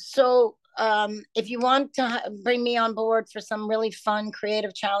 Okay, so if you want to bring me on board for some really fun,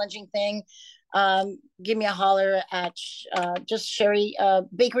 creative, challenging thing, give me a holler at just Sherry,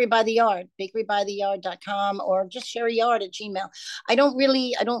 Bakery by the Yard, bakerybytheyard.com, or just Sherry Yard at Gmail. I don't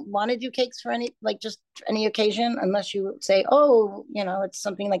want to do cakes for just any occasion, unless you say, it's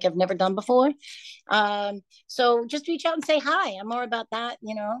something like I've never done before. So just reach out and say hi. I'm more about that.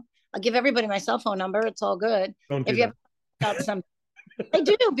 I'll give everybody my cell phone number. It's all good. Don't do that. About something. I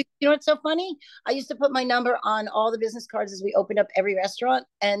do, because what's so funny? I used to put my number on all the business cards as we opened up every restaurant,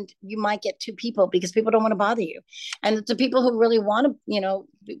 and you might get 2 people because people don't want to bother you. And the people who really want to,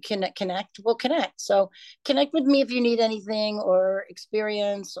 connect will connect. So connect with me if you need anything or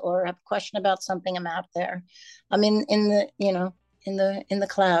experience or have a question about something. I'm out there. I'm in the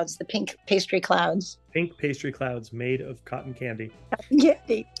clouds, the pink pastry clouds. Pink pastry clouds made of cotton candy.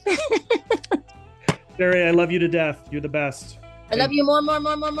 Candy. Sherry, I love you to death. You're the best. I love you more.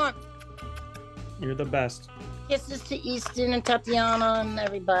 You're the best. Kisses to Easton and Tatiana and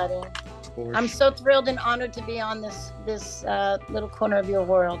everybody. I'm so thrilled and honored to be on this little corner of your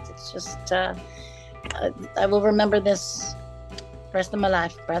world. It's just, I will remember this the rest of my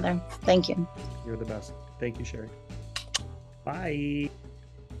life, brother. Thank you. You're the best. Thank you, Sherry. Bye.